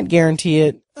 Can't guarantee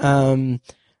it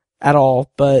at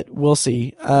all, but we'll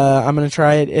see. I'm going to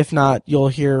try it. If not, you'll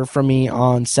hear from me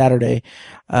on Saturday,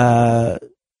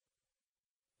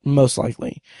 most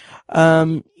likely.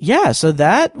 Yeah, so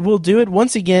that will do it.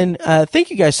 Once again, thank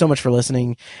you guys so much for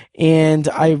listening, and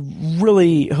I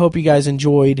really hope you guys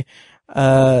enjoyed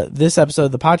this episode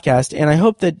of the podcast, and I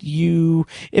hope that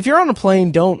if you're on a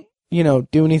plane, don't,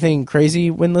 do anything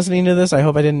crazy when listening to this. I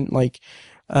hope I didn't,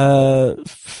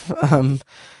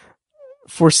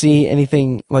 foresee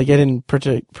anything, I didn't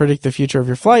predict the future of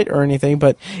your flight or anything,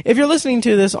 but if you're listening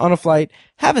to this on a flight,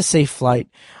 have a safe flight.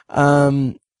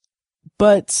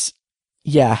 But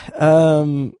yeah,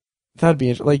 that'd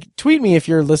be tweet me if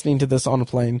you're listening to this on a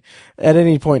plane at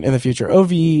any point in the future.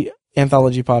 OV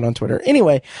Anthology Pod on Twitter.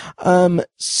 Anyway,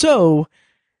 so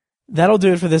that'll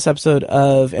do it for this episode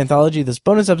of Anthology, this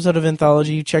bonus episode of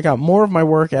Anthology. Check out more of my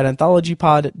work at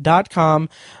anthologypod.com,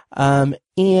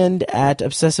 and at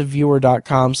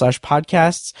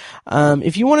obsessiveviewer.com/podcasts.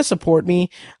 If you want to support me,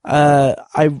 I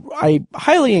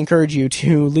highly encourage you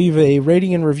to leave a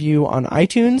rating and review on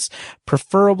iTunes,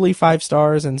 preferably 5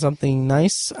 stars and something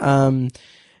nice.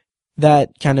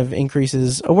 That kind of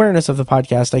increases awareness of the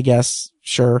podcast, I guess.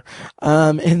 Sure.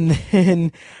 And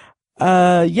then,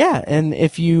 yeah. And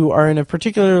if you are in a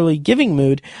particularly giving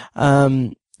mood,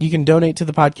 you can donate to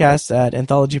the podcast at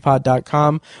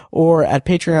anthologypod.com or at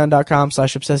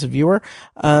patreon.com/obsessiveviewer.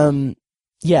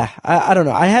 Yeah, I don't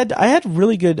know. I had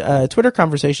really good, Twitter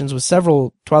conversations with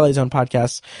several Twilight Zone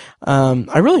podcasts.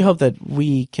 I really hope that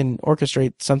we can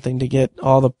orchestrate something to get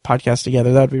all the podcasts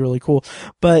together. That would be really cool.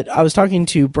 But I was talking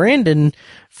to Brandon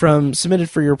from Submitted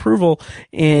for Your Approval,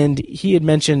 and he had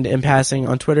mentioned in passing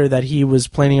on Twitter that he was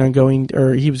planning on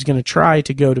he was going to try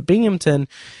to go to Binghamton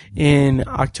in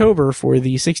October for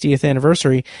the 60th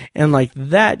anniversary. And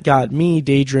that got me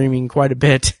daydreaming quite a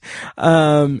bit.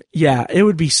 Yeah, it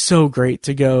would be so great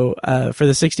to go, for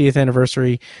the 60th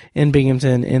anniversary in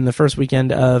Binghamton in the first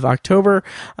weekend of October.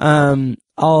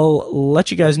 I'll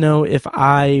let you guys know if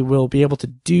I will be able to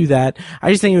do that.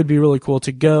 I just think it would be really cool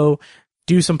to go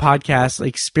do some podcasts,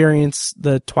 experience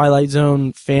the Twilight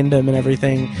Zone fandom and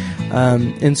everything,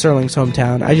 in Sterling's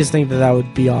hometown. I just think that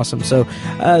would be awesome. So,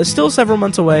 still several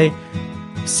months away.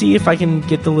 See if I can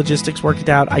get the logistics worked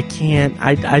out. I can't.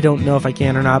 I don't know if I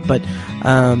can or not, but,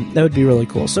 that would be really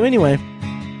cool. So anyway,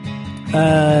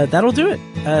 that'll do it.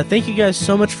 Thank you guys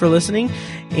so much for listening,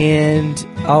 and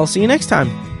I'll see you next time.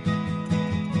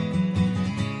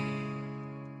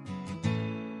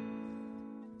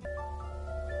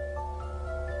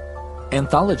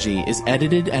 Anthology is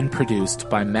edited and produced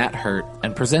by Matt Hurt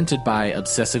and presented by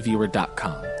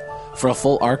ObsessiveViewer.com. For a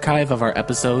full archive of our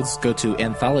episodes, go to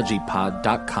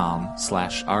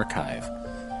anthologypod.com/archive.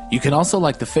 You can also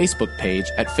like the Facebook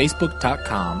page at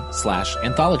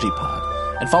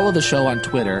facebook.com/anthologypod and follow the show on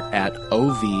Twitter at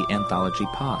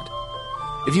OVAnthologyPod.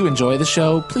 If you enjoy the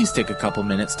show, please take a couple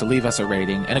minutes to leave us a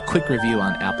rating and a quick review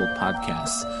on Apple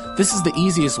Podcasts. This is the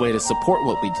easiest way to support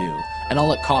what we do, and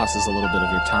all it costs is a little bit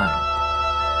of your time.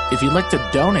 If you'd like to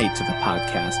donate to the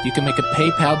podcast, you can make a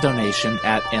PayPal donation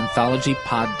at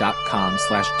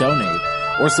anthologypod.com/donate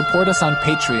or support us on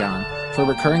Patreon for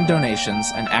recurring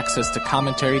donations and access to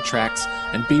commentary tracks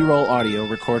and B-roll audio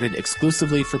recorded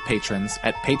exclusively for patrons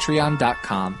at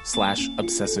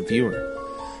patreon.com/obsessiveviewer.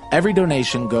 Every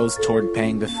donation goes toward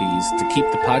paying the fees to keep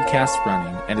the podcast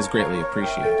running and is greatly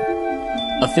appreciated.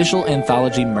 Official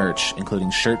Anthology merch,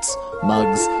 including shirts,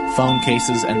 mugs, phone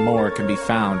cases, and more, can be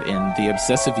found in the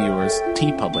Obsessive Viewers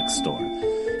TeePublic store.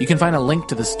 You can find a link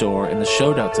to the store in the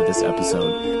show notes of this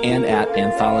episode and at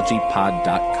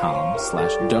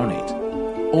anthologypod.com/donate.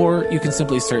 Or you can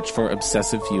simply search for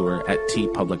Obsessive Viewer at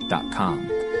tpublic.com.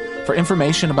 For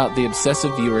information about the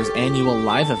Obsessive Viewers annual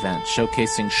live event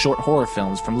showcasing short horror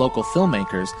films from local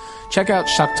filmmakers, check out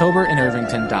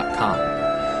shocktoberinirvington.com.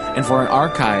 And for an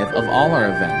archive of all our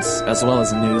events, as well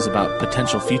as news about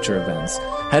potential future events,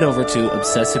 head over to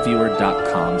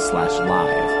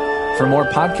obsessiveviewer.com/live. For more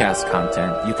podcast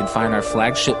content, you can find our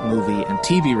flagship movie and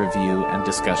TV review and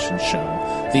discussion show,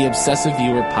 The Obsessive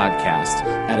Viewer Podcast,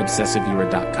 at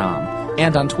obsessiveviewer.com,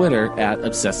 and on Twitter at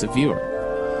obsessiveviewer.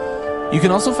 You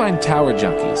can also find Tower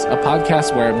Junkies, a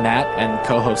podcast where Matt and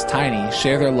co-host Tiny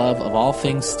share their love of all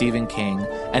things Stephen King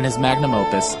and his magnum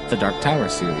opus, The Dark Tower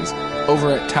series,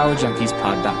 over at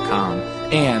towerjunkiespod.com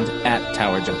and at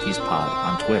towerjunkiespod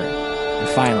on Twitter. And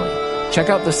finally, check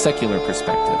out The Secular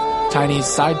Perspective, Tiny's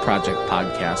side project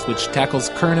podcast, which tackles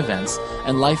current events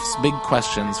and life's big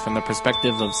questions from the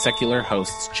perspective of secular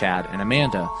hosts Chad and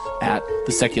Amanda at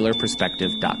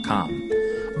thesecularperspective.com.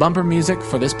 Bumper music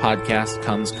for this podcast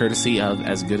comes courtesy of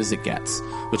As Good As It Gets,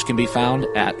 which can be found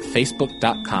at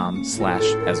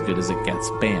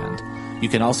facebook.com/asgoodasitgetsband. You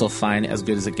can also find As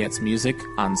Good As It Gets music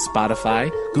on Spotify,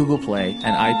 Google Play,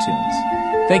 and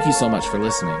iTunes. Thank you so much for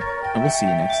listening, and we'll see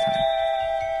you next time.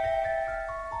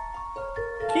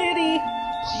 Kitty!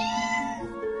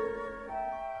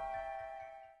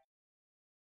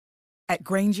 At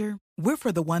Grainger, we're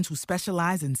for the ones who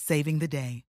specialize in saving the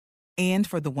day, and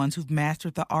for the ones who've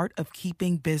mastered the art of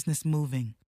keeping business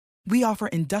moving. We offer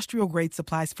industrial-grade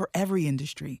supplies for every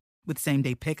industry, with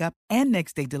same-day pickup and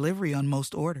next-day delivery on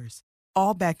most orders,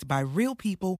 all backed by real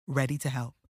people ready to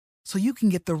help. So you can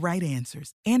get the right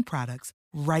answers and products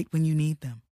right when you need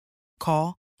them.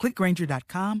 Call, click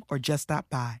Grainger.com, or just stop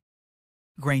by.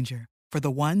 Grainger, for the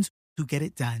ones who get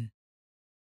it done.